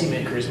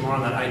policymakers more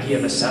on that idea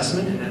of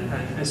assessment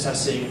and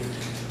assessing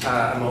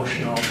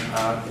emotional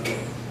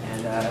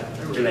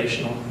and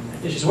relational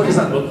issues. What does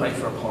that look like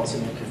for a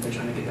policymaker if they're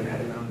trying to get their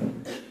head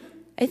around it?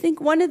 I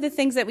think one of the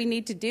things that we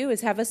need to do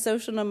is have a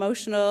social and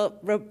emotional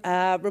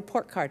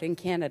report card in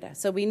Canada.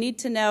 So we need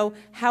to know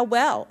how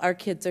well our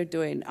kids are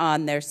doing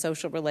on their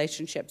social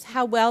relationships,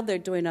 how well they're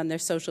doing on their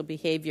social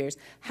behaviors,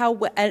 how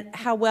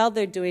well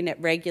they're doing at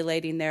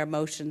regulating their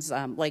emotions,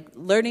 like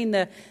learning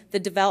the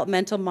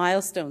developmental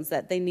milestones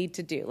that they need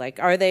to do. Like,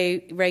 are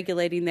they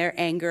regulating their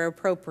anger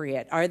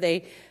appropriate? Are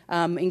they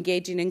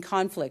engaging in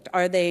conflict?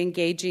 Are they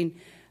engaging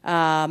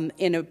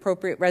in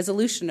appropriate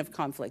resolution of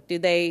conflict? Are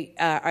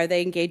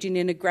they engaging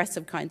in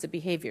aggressive kinds of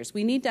behaviors?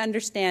 We need to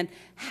understand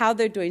how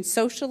they're doing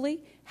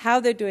socially,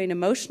 how they're doing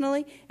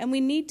emotionally, and we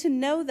need to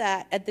know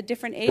that at the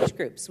different age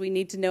groups. We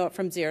need to know it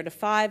from 0 to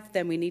 5,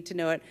 then we need to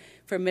know it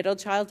for middle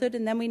childhood,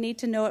 and then we need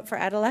to know it for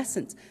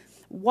adolescence.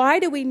 Why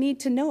do we need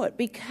to know it?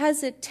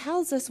 Because it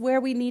tells us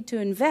where we need to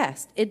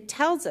invest. It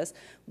tells us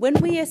when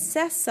we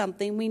assess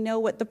something, we know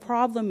what the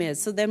problem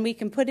is. So then we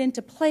can put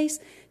into place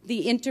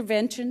the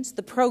interventions,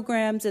 the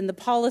programs, and the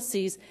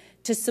policies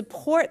to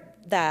support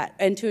that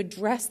and to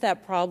address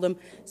that problem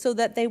so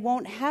that they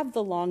won't have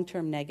the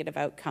long-term negative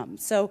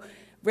outcomes. So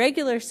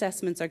regular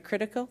assessments are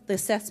critical. The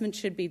assessment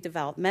should be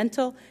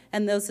developmental,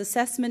 and those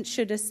assessments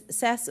should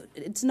assess,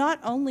 it's not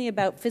only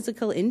about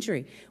physical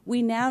injury.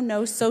 We now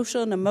know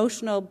social and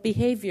emotional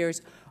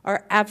behaviors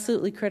are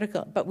absolutely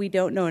critical, but we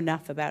don't know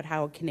enough about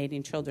how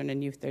Canadian children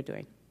and youth are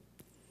doing.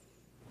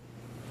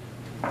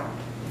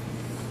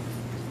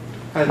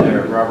 Hi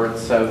there, Robert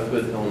South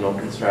with Hill &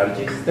 Oaken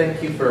Strategies.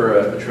 Thank you for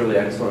a truly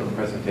excellent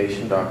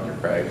presentation, Dr.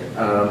 Craig.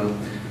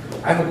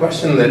 I have a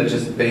question that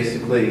just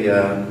basically,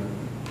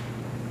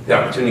 the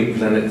opportunity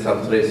presented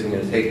itself today, so I'm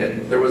going to take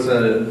it. There was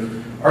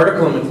an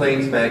article in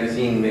Maclean's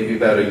magazine maybe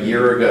about a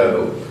year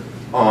ago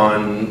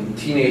on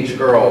teenage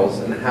girls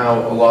and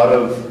how a lot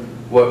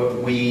of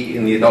what we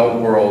in the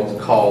adult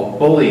world call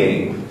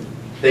bullying,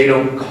 they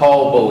don't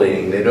call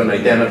bullying, they don't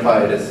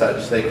identify it as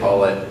such, they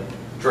call it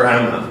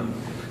drama,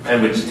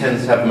 and which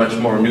tends to have a much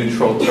more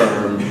neutral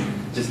term,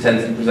 just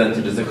tends to present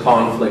it as a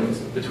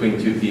conflict between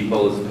two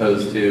people as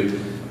opposed to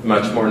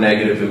much more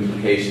negative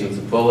implications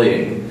of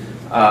bullying.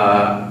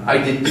 I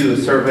did do a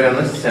survey on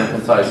this, sample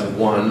size of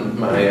 1,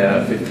 my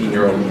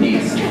 15-year-old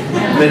niece.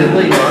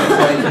 Admittedly not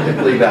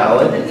scientifically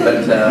valid,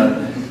 but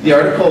the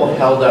article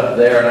held up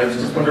there, and I was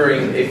just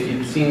wondering if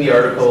you'd seen the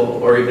article,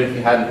 or even if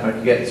you hadn't, if I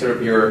could get sort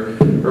of your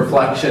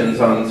reflections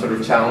on sort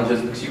of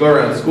challenges, because you go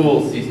around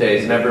schools these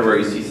days and everywhere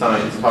you see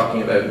signs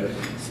talking about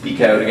speak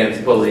out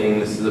against bullying,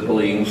 this is a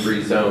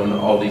bullying-free zone,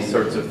 all these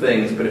sorts of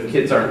things, but if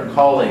kids aren't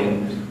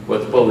calling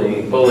what's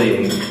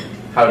bullying,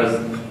 how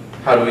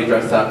do we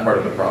address that part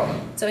of the problem?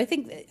 So I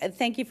think,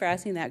 thank you for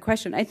asking that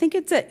question. I think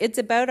it's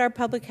about our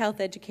public health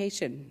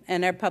education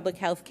and our public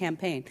health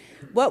campaign.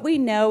 What we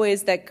know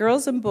is that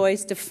girls and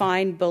boys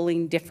define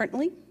bullying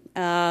differently,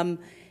 and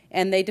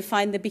they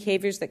define the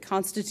behaviors that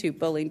constitute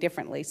bullying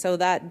differently. So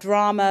that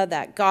drama,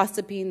 that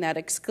gossiping, that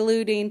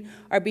excluding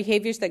are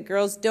behaviors that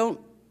girls don't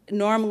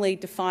normally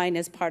define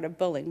as part of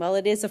bullying. Well,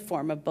 it is a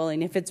form of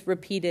bullying if it's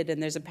repeated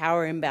and there's a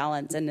power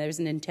imbalance and there's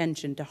an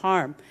intention to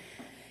harm.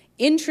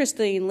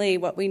 Interestingly,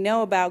 what we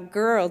know about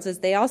girls is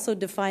they also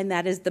define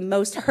that as the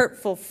most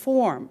hurtful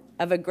form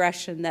of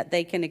aggression that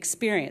they can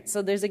experience.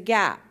 So there's a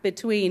gap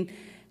between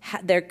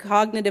their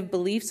cognitive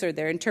beliefs or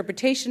their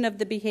interpretation of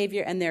the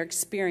behavior and their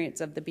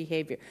experience of the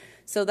behavior.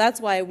 So that's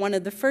why one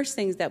of the first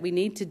things that we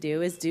need to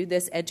do is do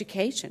this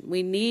education.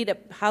 We need a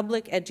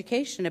public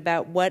education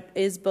about what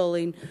is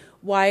bullying,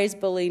 why is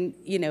bullying,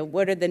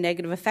 what are the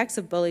negative effects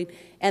of bullying,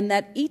 and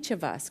that each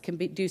of us can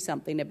do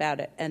something about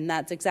it. And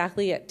that's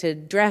exactly it, to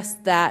address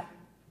that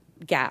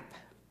gap.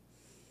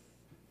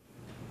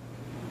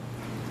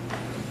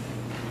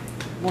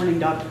 Morning,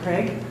 Dr.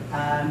 Craig.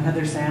 I'm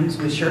Heather Sams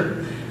with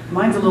SHIRT.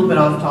 Mine's a little bit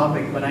off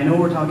topic, but I know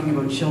we're talking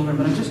about children,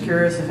 but I'm just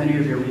curious if any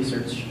of your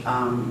research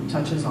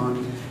touches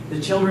on the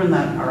children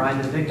that are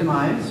either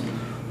victimized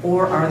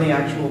or are the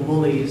actual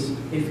bullies.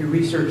 If your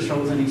research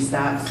shows any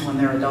stats when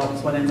they're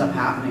adults, what ends up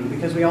happening?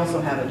 Because we also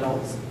have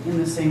adults in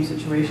the same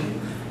situation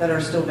that are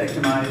still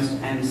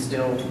victimized and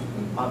still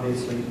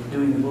obviously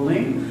doing the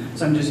bullying.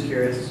 So I'm just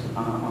curious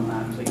on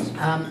that,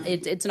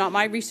 please. It's not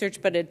my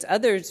research, but it's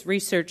others'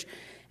 research.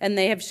 and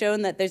they have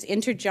shown that there's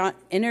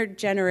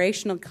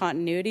intergenerational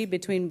continuity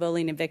between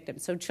bullying and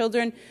victims. So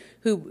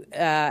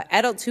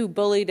adults who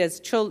bullied as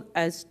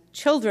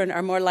children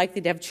are more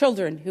likely to have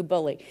children who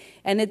bully.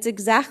 And it's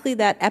exactly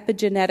that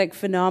epigenetic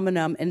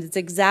phenomenon, and it's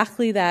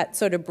exactly that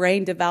sort of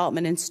brain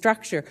development and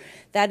structure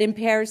that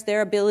impairs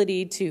their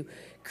ability to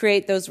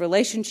create those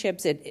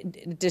relationships.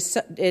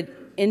 It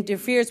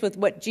interferes with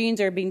what genes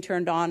are being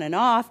turned on and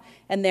off,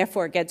 and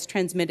therefore it gets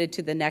transmitted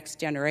to the next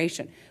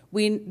generation.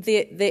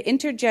 The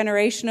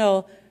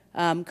intergenerational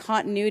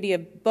continuity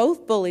of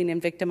both bullying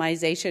and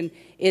victimization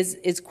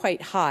is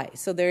quite high.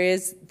 So there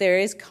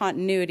is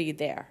continuity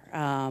there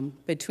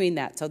between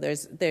that. So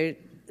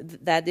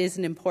that is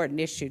an important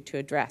issue to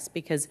address,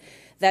 because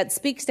that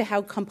speaks to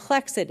how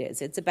complex it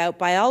is. It's about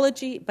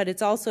biology, but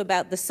it's also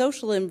about the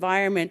social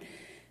environment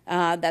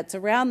that's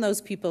around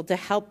those people to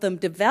help them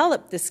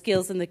develop the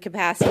skills and the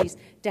capacities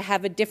to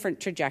have a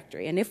different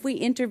trajectory. And if we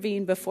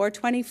intervene before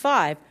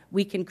 25,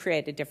 we can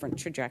create a different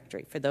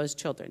trajectory for those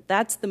children.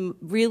 That's the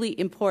really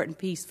important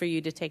piece for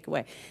you to take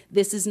away.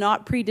 This is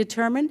not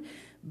predetermined,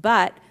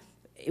 but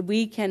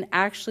we can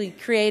actually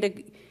create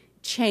a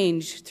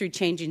change through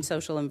changing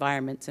social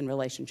environments and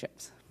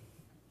relationships.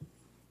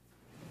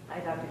 Hi,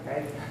 Dr.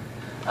 Craig.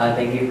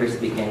 Thank you for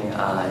speaking.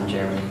 I'm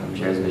Jeremy from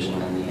Chair's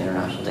Vision and the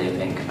International Day of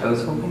Pink. I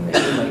was hoping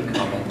that you might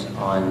comment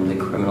on the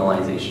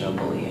criminalization of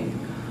bullying.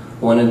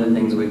 One of the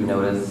things we've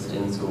noticed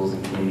in schools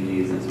and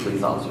communities is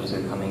police officers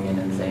are coming in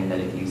and saying that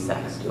if you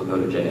sext, you'll go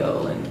to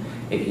jail, and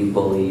if you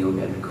bully, you'll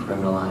get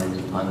criminalized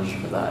and punished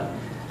for that.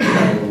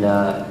 And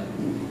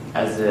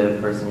as a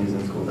person who's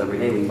in schools every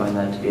day, we find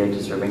that to be a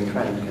disturbing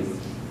trend because,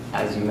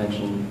 as you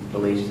mentioned,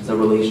 it's a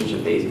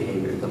relationship-based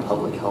behavior. It's a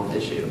public health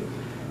issue.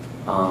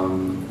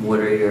 What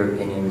are your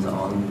opinions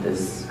on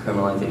this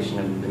criminalization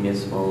of the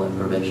municipal and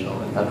provincial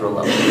and federal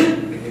level?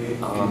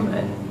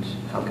 And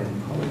how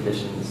can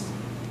politicians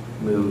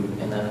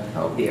move in a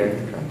healthier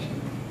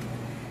direction?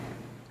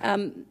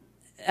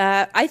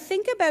 I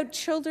think about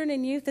children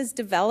and youth as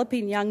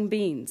developing young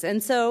beings.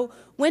 And so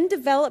when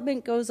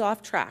development goes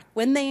off track,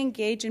 when they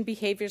engage in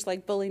behaviors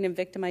like bullying and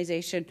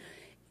victimization,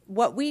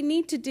 what we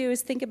need to do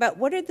is think about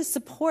what are the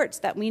supports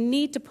that we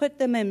need to put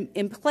them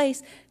in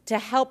place to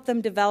help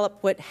them develop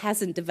what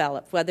hasn't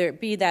developed, whether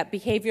it be that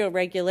behavioral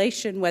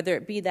regulation, whether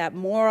it be that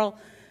moral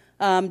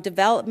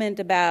development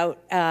about,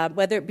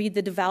 whether it be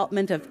the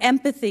development of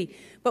empathy.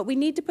 But we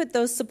need to put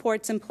those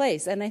supports in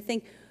place. And I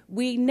think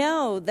we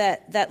know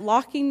that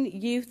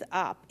locking youth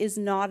up is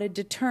not a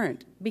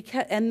deterrent.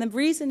 And the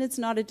reason it's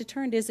not a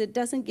deterrent is it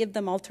doesn't give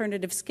them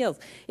alternative skills.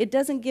 It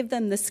doesn't give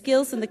them the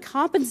skills and the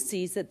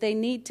competencies that they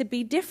need to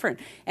be different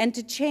and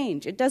to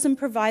change. It doesn't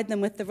provide them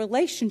with the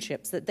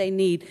relationships that they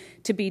need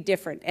to be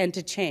different and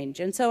to change.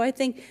 And so I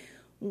think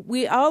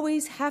we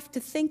always have to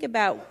think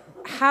about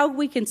how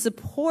we can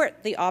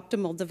support the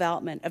optimal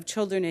development of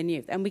children and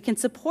youth. And we can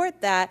support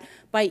that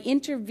by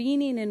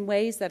intervening in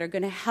ways that are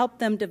going to help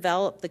them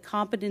develop the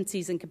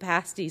competencies and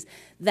capacities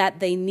that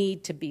they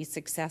need to be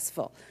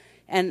successful.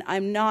 And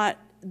I'm not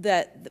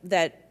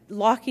that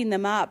locking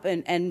them up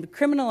and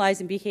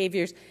criminalizing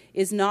behaviors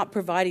is not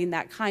providing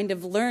that kind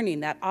of learning,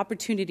 that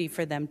opportunity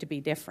for them to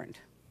be different.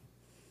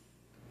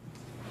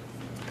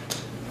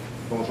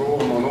 Bonjour,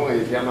 mon nom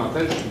est Pierre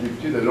Mantel, je suis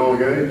député de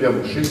Longueuil, Pierre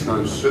Boucher, c'est dans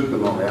le sud de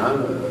Montréal,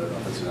 en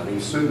fait c'est dans la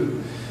rive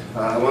sud.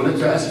 I wanted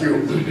to ask you,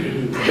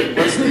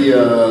 what's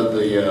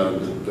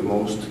the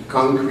most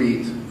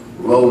concrete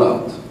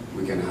rollout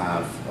we can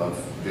have of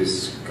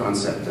this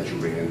concept that you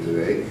bring in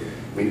today?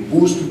 I mean,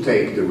 who's to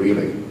take the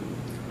reeling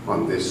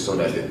on this so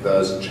that it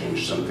does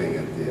change something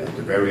at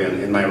the very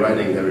end? In my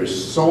writing, there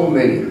is so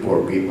many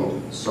poor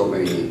people, so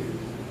many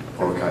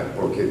poor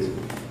kids.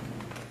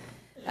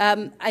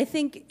 I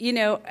think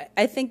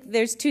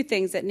there's two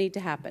things that need to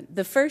happen.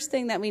 The first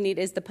thing that we need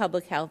is the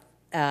public health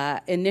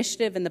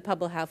initiative and the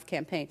public health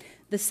campaign.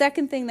 The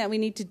second thing that we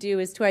need to do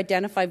is to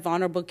identify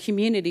vulnerable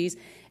communities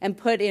and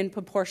put in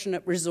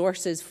proportionate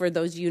resources for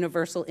those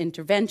universal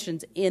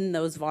interventions in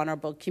those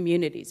vulnerable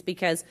communities,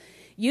 because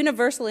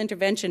universal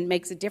intervention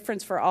makes a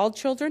difference for all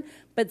children,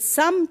 but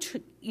some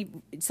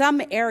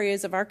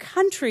areas of our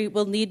country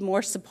will need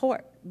more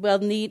support,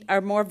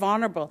 are more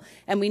vulnerable,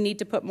 and we need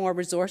to put more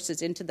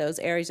resources into those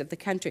areas of the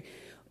country.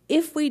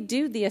 If we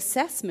do the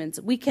assessments,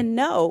 we can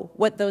know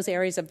what those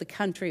areas of the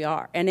country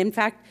are. And in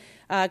fact,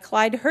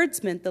 Clyde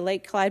Hertzman, the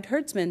late Clyde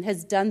Hertzman,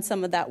 has done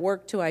some of that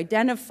work to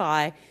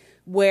identify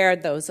where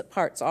those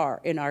parts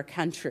are in our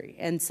country.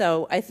 And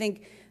so I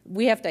think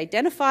we have to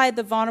identify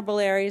the vulnerable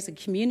areas and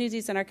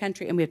communities in our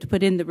country, and we have to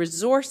put in the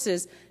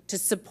resources to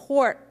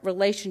support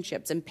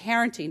relationships and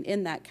parenting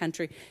in that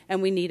country,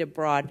 and we need a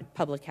broad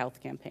public health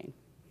campaign.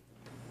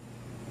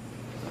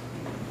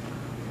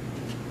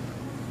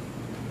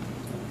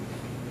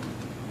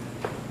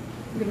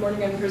 Good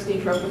morning, I'm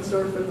Christine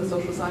Treppenstore from the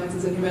Social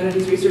Sciences and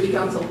Humanities Research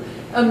Council.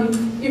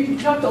 You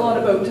talked a lot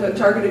about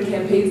targeted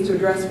campaigns to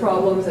address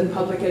problems in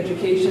public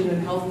education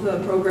and health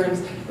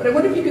programs, but I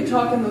wonder if you could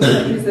talk in those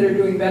countries that are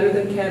doing better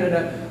than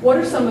Canada. What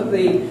are some of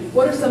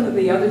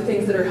the other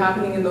things that are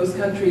happening in those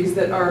countries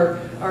that are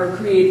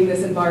creating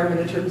this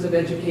environment in terms of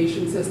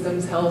education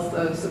systems,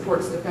 health,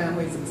 supports to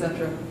families,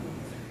 etc.?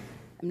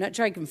 I'm not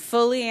sure I can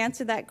fully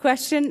answer that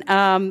question,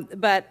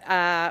 but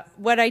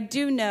what I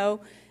do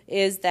know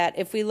is that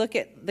if we look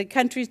at the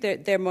countries,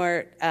 they're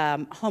more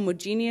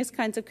homogeneous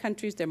kinds of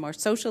countries, they're more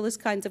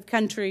socialist kinds of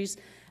countries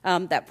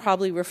that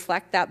probably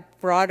reflect that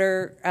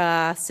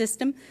broader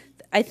system.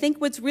 I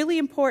think what's really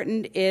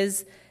important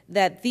is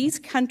that these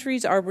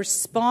countries are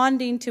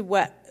responding to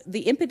what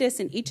the impetus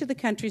in each of the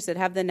countries that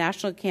have the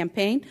national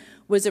campaign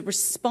was a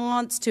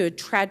response to a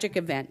tragic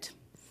event.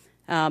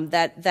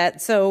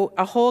 So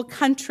a whole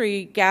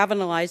country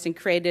galvanized and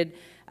created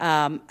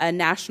a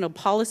national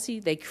policy.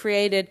 They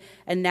created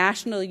a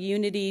national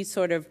unity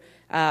sort of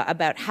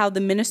about how the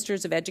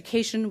ministers of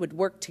education would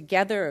work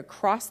together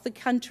across the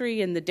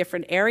country in the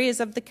different areas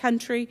of the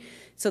country.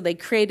 So they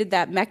created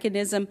that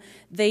mechanism.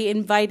 They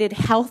invited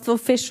health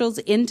officials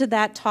into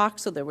that talk,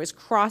 so there was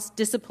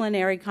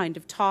cross-disciplinary kind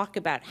of talk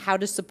about how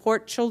to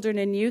support children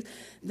and youth.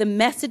 The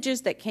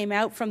messages that came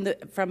out from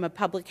a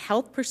public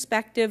health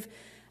perspective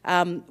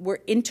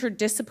were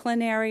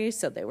interdisciplinary,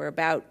 so they were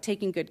about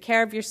taking good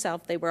care of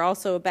yourself. They were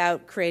also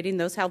about creating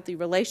those healthy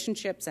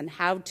relationships and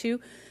how to.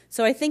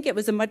 So I think it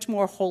was a much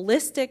more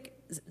holistic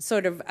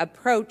sort of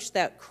approach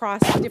that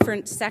crossed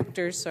different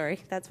sectors. Sorry,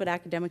 that's what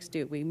academics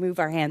do. We move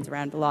our hands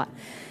around a lot.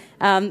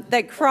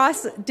 That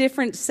cross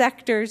different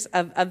sectors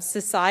of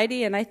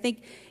society, and I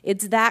think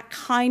it's that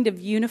kind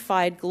of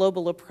unified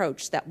global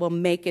approach that will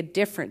make a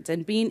difference.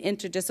 And being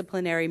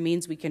interdisciplinary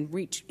means we can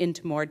reach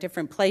into more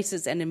different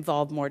places and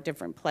involve more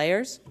different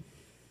players.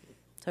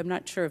 So I'm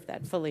not sure if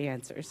that fully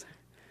answers.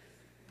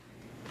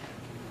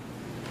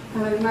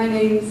 My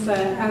name's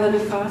Eleanor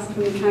Fast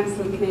from the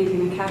Council of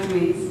Canadian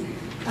Academies.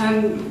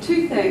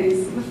 Two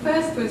things. The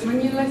first was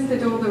when you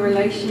listed all the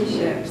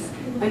relationships,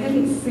 I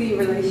didn't see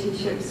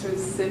relationships with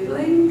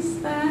siblings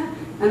there,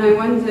 and I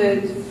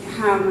wondered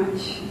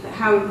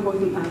how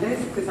important that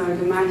is, because I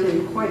would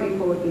imagine quite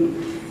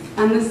important.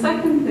 And the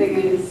second thing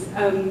is,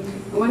 I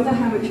wonder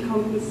how much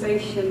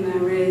compensation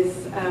there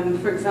is.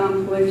 For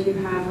example, if you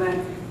have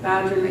a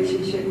bad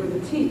relationship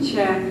with a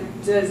teacher,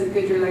 does a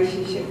good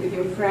relationship with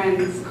your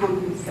friends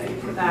compensate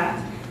for that?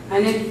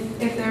 And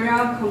if there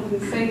are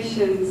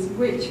compensations,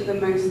 which are the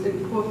most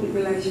important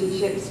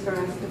relationships for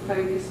us to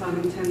focus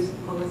on in terms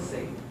of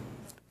policy?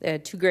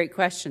 Two great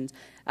questions.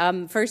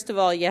 First of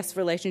all, yes,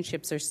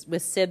 relationships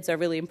with SIBs are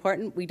really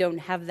important. We don't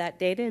have that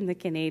data in the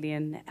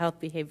Canadian Health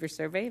Behavior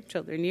Survey of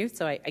Children and Youth,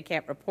 so I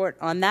can't report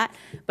on that.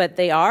 But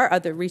they are.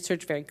 Other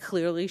research very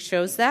clearly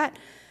shows that.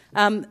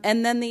 And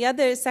then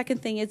the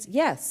second thing is,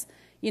 yes,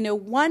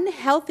 one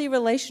healthy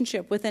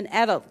relationship with an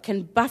adult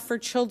can buffer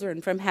children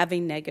from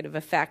having negative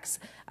effects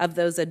of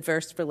those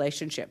adverse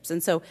relationships.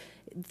 And so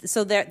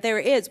there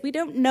is. We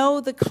don't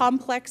know the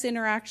complex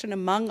interaction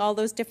among all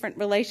those different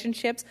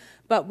relationships,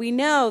 but we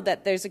know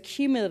that there's a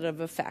cumulative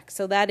effect.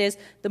 So that is,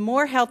 the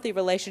more healthy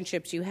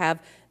relationships you have,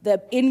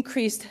 the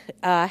increased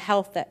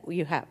health that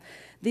you have.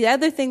 The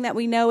other thing that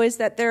we know is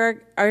that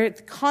there are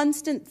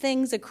constant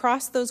things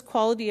across those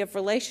quality of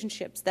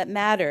relationships that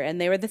matter,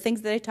 and they were the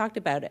things that I talked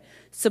about: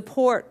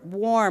 support,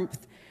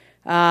 warmth,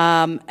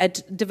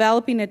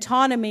 developing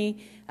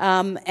autonomy,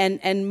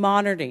 and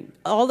monitoring.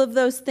 All of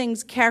those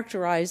things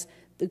characterize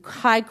the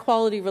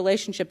high-quality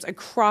relationships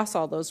across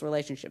all those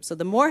relationships. So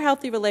the more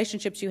healthy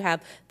relationships you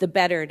have, the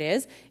better it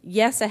is.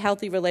 Yes, a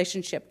healthy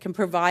relationship can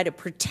provide a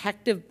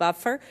protective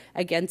buffer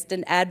against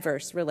an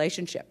adverse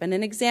relationship. And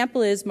an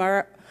example is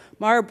Mara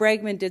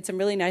Bregman did some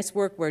really nice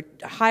work where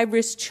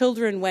high-risk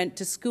children went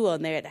to school,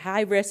 and they're at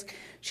high risk.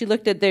 She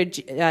looked at their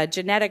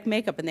genetic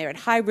makeup, and they're at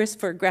high risk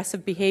for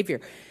aggressive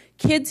behavior.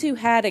 Kids who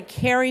had a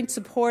caring,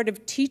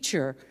 supportive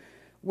teacher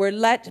were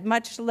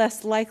much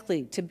less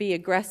likely to be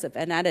aggressive.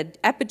 And at an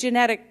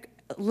epigenetic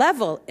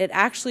level, it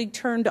actually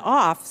turned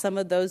off some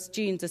of those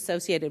genes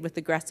associated with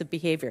aggressive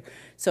behavior.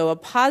 So a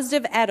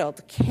positive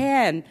adult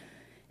can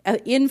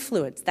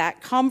influence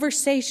that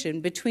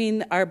conversation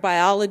between our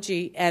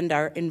biology and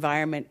our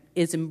environment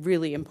is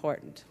really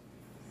important.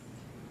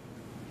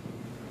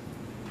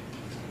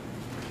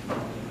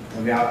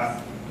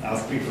 I'll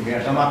speak from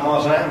here. Jean-Marc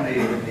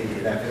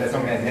Mangin, la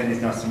Fédération canadienne des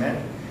sciences humaines.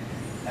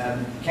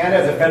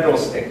 Canada is a federal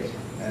state,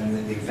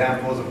 and the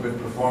examples of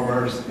good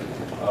performers,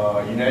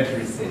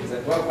 United States.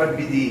 What would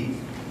be the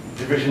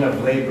division of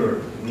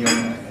labor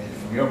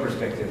from your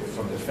perspective,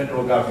 from the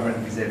federal government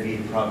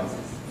vis-a-vis provinces?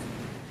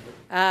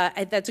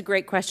 That's a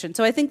great question.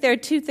 So I think there are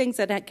two things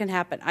that can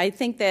happen. I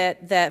think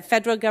that the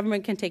federal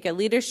government can take a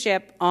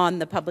leadership on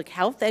the public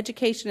health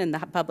education and the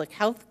public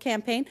health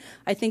campaign.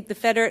 I think the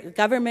federal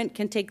government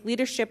can take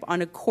leadership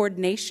on a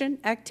coordination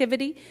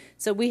activity.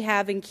 So we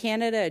have in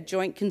Canada a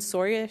joint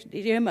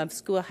consortium of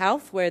school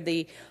health where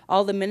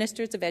all the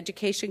ministers of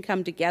education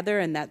come together,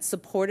 and that's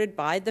supported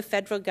by the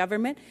federal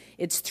government.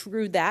 It's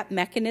through that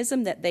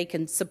mechanism that they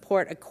can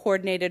support a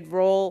coordinated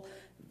role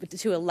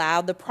to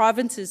allow the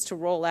provinces to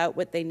roll out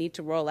what they need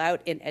to roll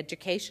out in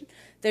education.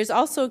 There's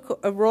also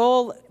a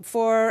role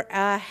for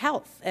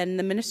health and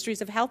the ministries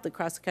of health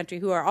across the country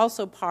who are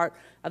also part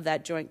of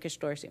that joint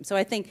consortium. So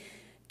I think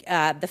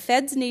the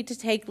feds need to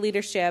take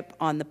leadership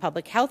on the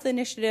public health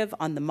initiative,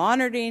 on the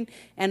monitoring,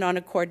 and on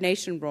a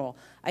coordination role.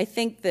 I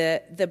think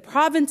the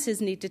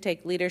provinces need to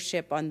take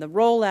leadership on the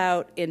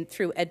rollout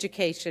through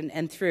education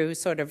and through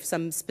sort of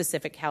some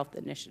specific health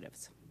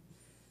initiatives.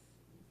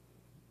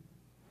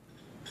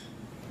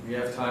 We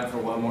have time for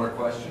one more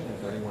question,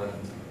 if anyone...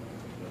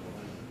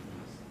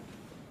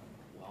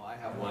 Well, I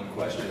have one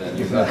question, and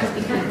you've just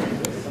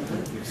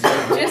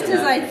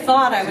as I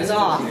thought I was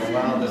off.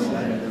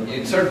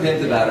 You sort of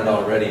hinted at it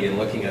already in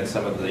looking at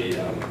some of the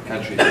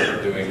countries that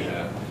are doing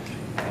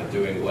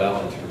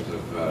well in terms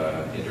of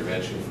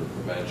intervention for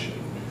prevention.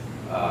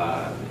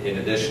 In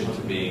addition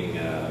to being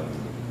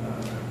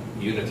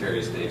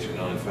unitary states or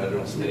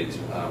non-federal states,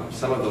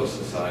 some of those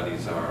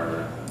societies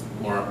are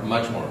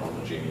much more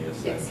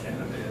homogeneous than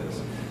Canada is.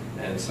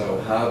 And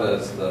so how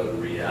does the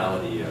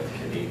reality of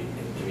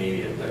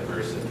Canadian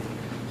diversity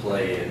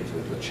play into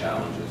the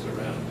challenges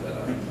around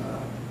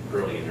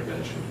early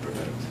intervention to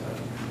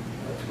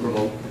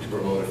promote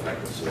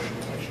effective social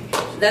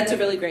relationships? That's a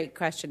really great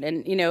question.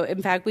 And,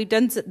 in fact,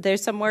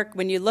 there's some work,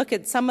 when you look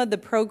at some of the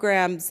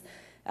programs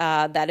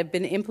that have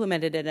been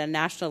implemented at a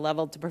national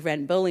level to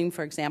prevent bullying,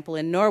 for example,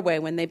 in Norway,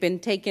 when they've been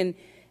taken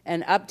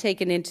and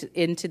uptaken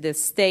into the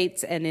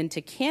States and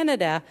into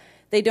Canada,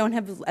 they don't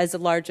have as a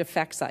large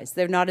effect size.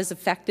 They're not as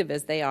effective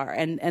as they are.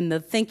 And the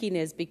thinking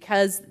is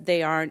because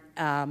they aren't,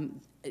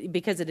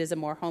 because it is a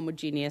more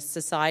homogeneous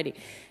society.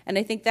 And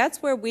I think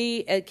that's where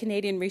we at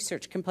Canadian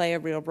Research can play a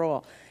real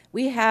role.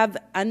 We have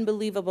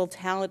unbelievable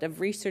talent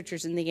of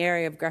researchers in the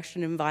area of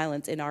aggression and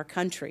violence in our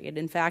country. It,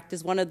 in fact,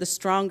 is one of the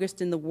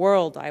strongest in the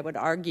world, I would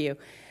argue,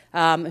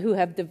 who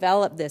have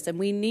developed this. And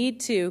we need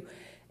to,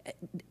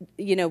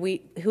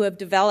 who have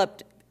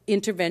developed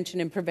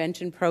intervention and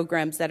prevention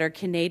programs that are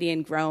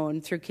Canadian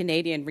grown through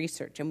Canadian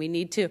research. And we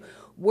need to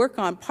work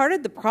on, part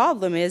of the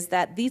problem is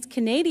that these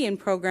Canadian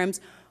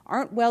programs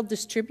aren't well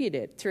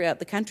distributed throughout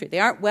the country. They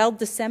aren't well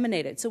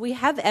disseminated. So we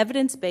have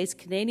evidence-based,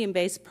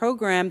 Canadian-based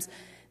programs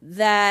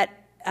that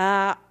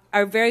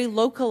are very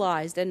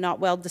localized and not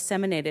well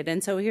disseminated.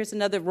 And so here's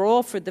another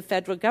role for the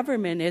federal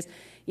government is,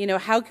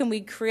 how can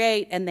we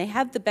create, and they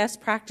have the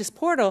best practice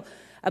portal,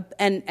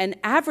 and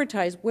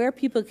advertise where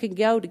people can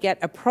go to get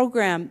a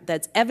program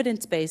that's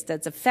evidence-based,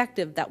 that's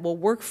effective, that will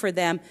work for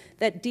them,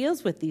 that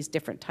deals with these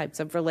different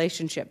types of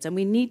relationships. And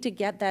we need to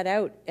get that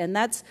out. And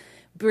that's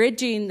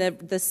bridging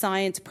the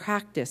science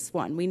practice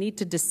one. We need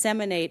to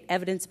disseminate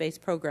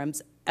evidence-based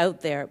programs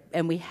out there,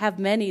 and we have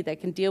many that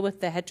can deal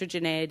with the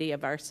heterogeneity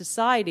of our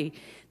society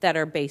that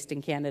are based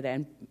in Canada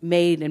and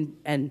made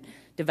and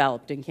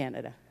developed in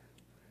Canada.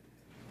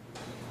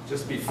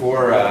 Just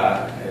before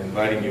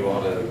inviting you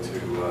all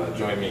to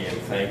join me in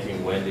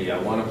thanking Wendy, I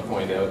want to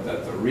point out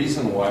that the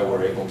reason why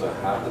we're able to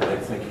have the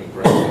Big Thinking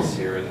Breakfast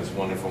here in this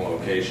wonderful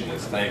location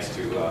is thanks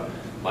to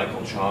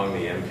Michael Chong,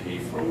 the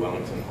MP for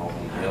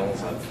Wellington-Halton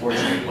Hills.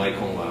 Unfortunately,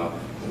 Michael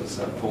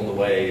was pulled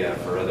away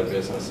for other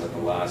business at the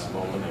last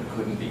moment and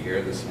couldn't be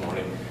here this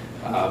morning.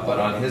 But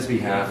on his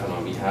behalf and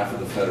on behalf of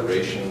the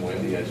Federation,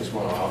 Wendy, I just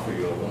want to offer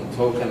you a little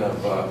token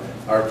of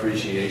our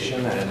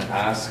appreciation and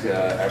ask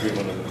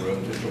everyone in the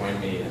room to join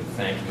me in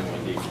thanking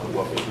Wendy for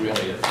what was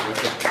really a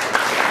terrific...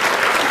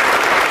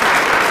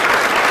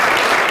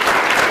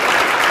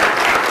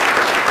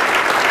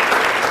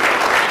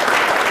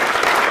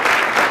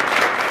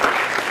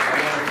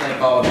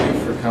 all of you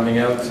for coming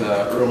out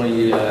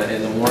early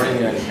in the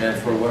morning and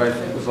for what I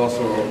think was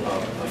also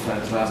a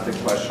fantastic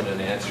question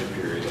and answer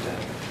period. And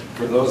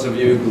for those of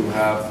you who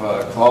have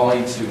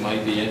colleagues who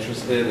might be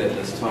interested in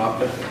this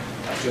topic,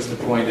 just to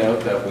point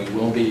out that we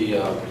will be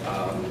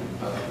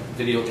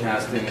video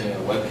casting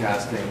and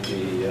webcasting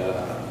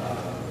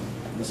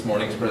this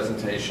morning's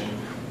presentation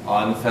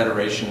on the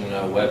Federation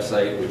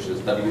website, which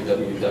is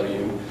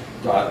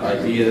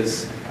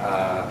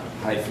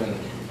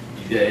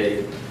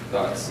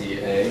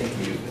www.ideas-idea.ca.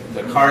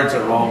 The cards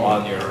are all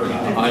on your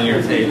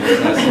table.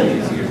 That's the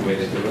easiest way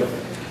to do it.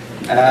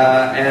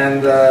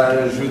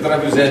 Je voudrais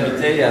vous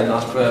inviter à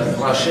notre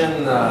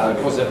prochaine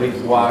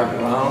conservatoire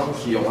grande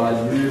qui aura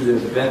lieu le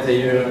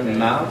 21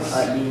 mars.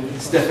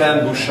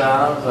 Stéphane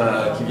Bouchard,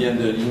 qui vient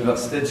de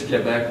l'Université du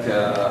Québec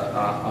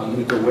en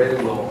Outaouais,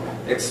 will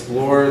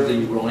explore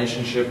the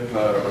relationship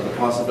or the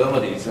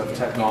possibilities of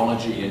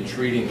technology in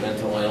treating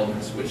mental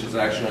illness, which is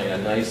actually a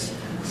nice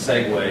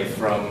segue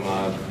from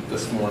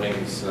this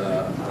morning's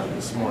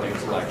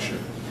lecture.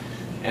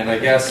 And I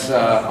guess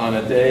on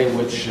a day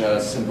which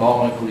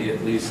symbolically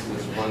at least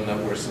is one that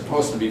we're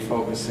supposed to be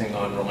focusing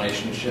on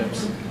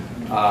relationships,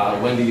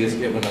 Wendy has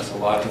given us a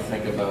lot to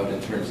think about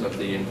in terms of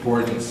the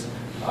importance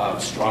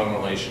of strong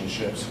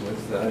relationships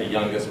with the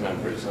youngest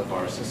members of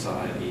our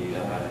society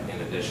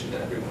in addition to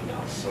everyone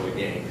else. So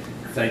again,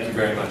 thank you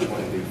very much,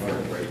 Wendy, for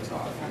a great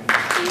talk.